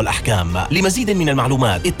الشروط والأحكام. لمزيد لمزيد من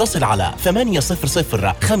المعلومات اتصل على 800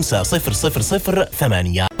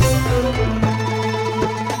 5008.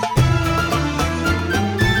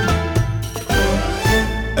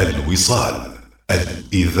 الوصال،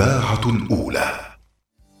 الإذاعة الأولى.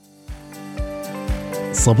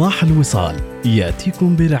 صباح الوصال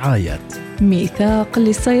يأتيكم برعاية ميثاق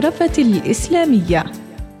للصيرفة الإسلامية.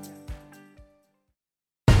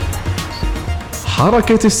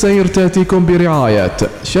 حركة السير تأتيكم برعاية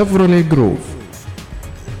شيفروليه جروف.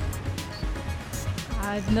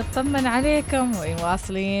 عاد نطمن عليكم، وين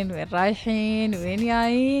واصلين، وين رايحين، وين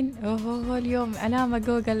جايين. اليوم علامة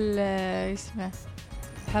جوجل اسمه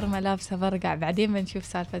حرمة لابسة برقع، بعدين بنشوف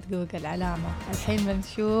سالفة جوجل علامة. الحين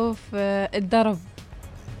بنشوف الدرب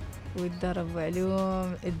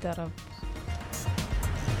وعلوم الدرب.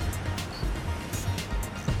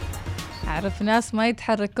 أعرف ناس ما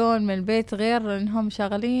يتحركون من البيت غير أنهم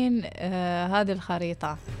شغلين هذه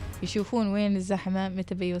الخريطة، يشوفون وين الزحمة،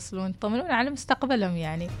 متى بيوصلون، يطمنون على مستقبلهم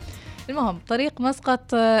يعني. المهم طريق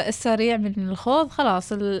مسقط السريع من الخوض خلاص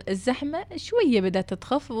الزحمة شوية بدأت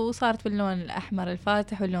تخف، وصارت باللون الأحمر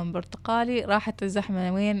الفاتح واللون البرتقالي. راحت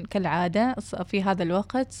الزحمة وين كالعادة في هذا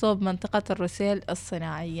الوقت صوب منطقة الروسيل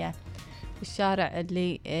الصناعية، الشارع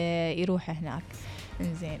اللي يروح هناك.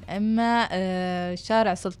 إنزين، أما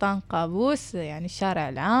شارع سلطان قابوس يعني الشارع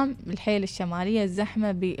العام بالحيل الشمالية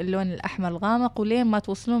الزحمة باللون الأحمر الغامق، ولين ما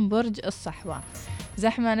توصلون برج الصحوة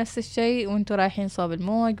زحمة نفس الشيء وانتوا رايحين صوب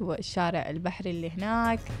الموج والشارع البحري اللي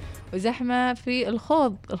هناك، وزحمة في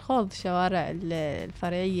الخوض شوارع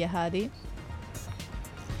الفرعية هذه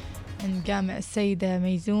عند جامع السيدة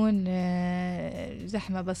ميزون،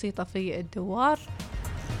 زحمة بسيطة في الدوار.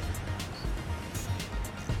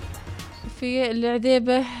 في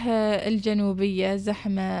العذيبة الجنوبية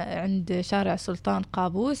زحمة عند شارع سلطان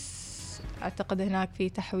قابوس، أعتقد هناك في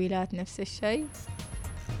تحويلات نفس الشيء.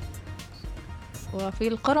 وفي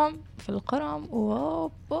القرم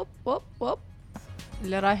ووب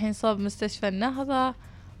اللي رايحين صوب مستشفى النهضة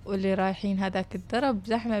واللي رايحين هذاك الدرب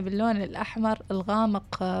زحمة باللون الأحمر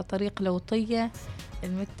الغامق، طريق لوطية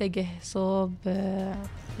المتجه صوب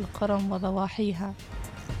القرم وضواحيها.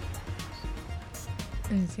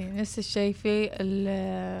 انزين، نفس الشيء في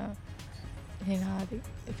هنا هذه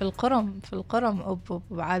في القرم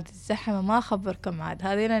وعاد الزحمة ما أخبركم عاد،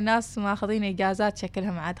 هذين الناس ماخذين إجازات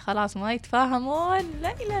شكلهم عاد خلاص ما يتفاهمون،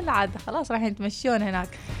 لا عاد خلاص راح يتمشون هناك.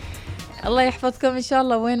 الله يحفظكم إن شاء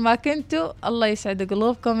الله وين ما كنتوا، الله يسعد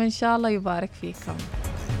قلوبكم إن شاء الله، يبارك فيكم.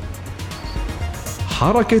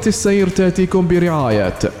 حركة السير تأتيكم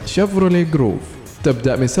برعاية شيفروليه جروف،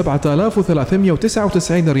 تبدأ من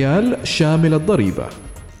 7399 ريال شامل الضريبة.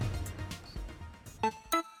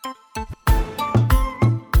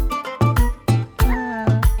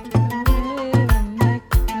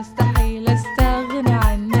 مستحيل استغنى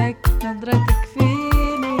عنك، نظرتك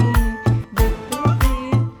فيني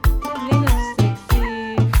بالتوفيق لنفسك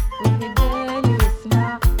فيه، وهدالي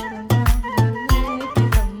واسمع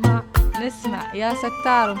نسمع يا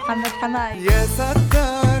ستار ومحمد حماي. يا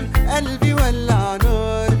ستار قلبي ولع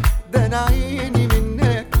نار، ده انا عيني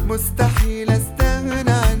منك مستحيل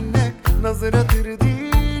استغنى عنك، نظرة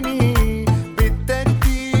ترضيني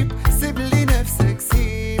بالترتيب، سيب لي نفسك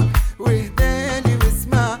سيب واهدالي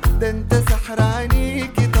واسمع، ده انت سحر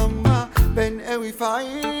عينيكي طمع بان قوي في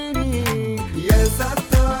عيني. يا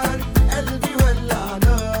ستار قلبي ولع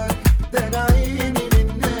نار، ده انا عيني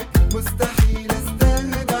منك مستحيل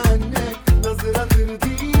استغنى عنك، نظرة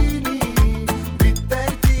ترضيني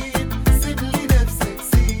بالترتيب، سيب لي نفسك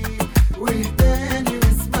سيب واهداني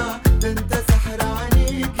واسمع، ده انت سحر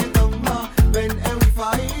عينيكي طمع بان قوي في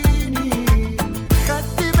عيني.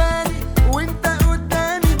 خدت بالي وانت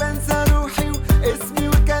قدامي بنسى روحي واسمي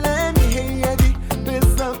وكلامي، هي دي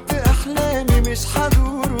بالظبط احلامي، مش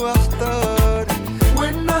هدور واحتار،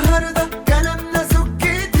 والنهارده كلامنا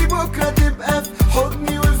سكتي، بكره تبقى في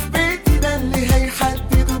حضني وفي بيتي، ده اللي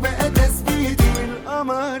هيحدد وبقى تثبيتي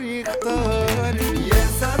والقمر يختار. يا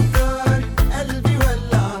ستار قلبي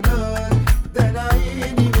ولع نار، ده انا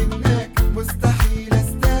عيني منك مستحيل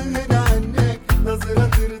استغنى عنك، نظرة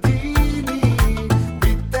ترضيني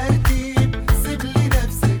بالترتيب، سيب لي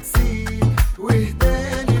نفسك سيب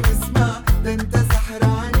واهداني واسمع، ده انت سحر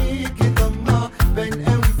عينيكي طمع بان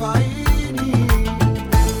قوي في عيني.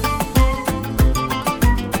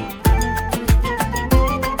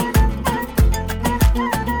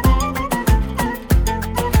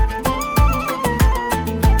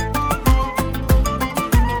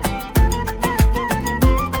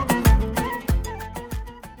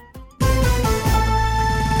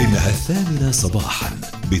 إنها 8 صباحا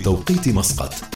بتوقيت مسقط،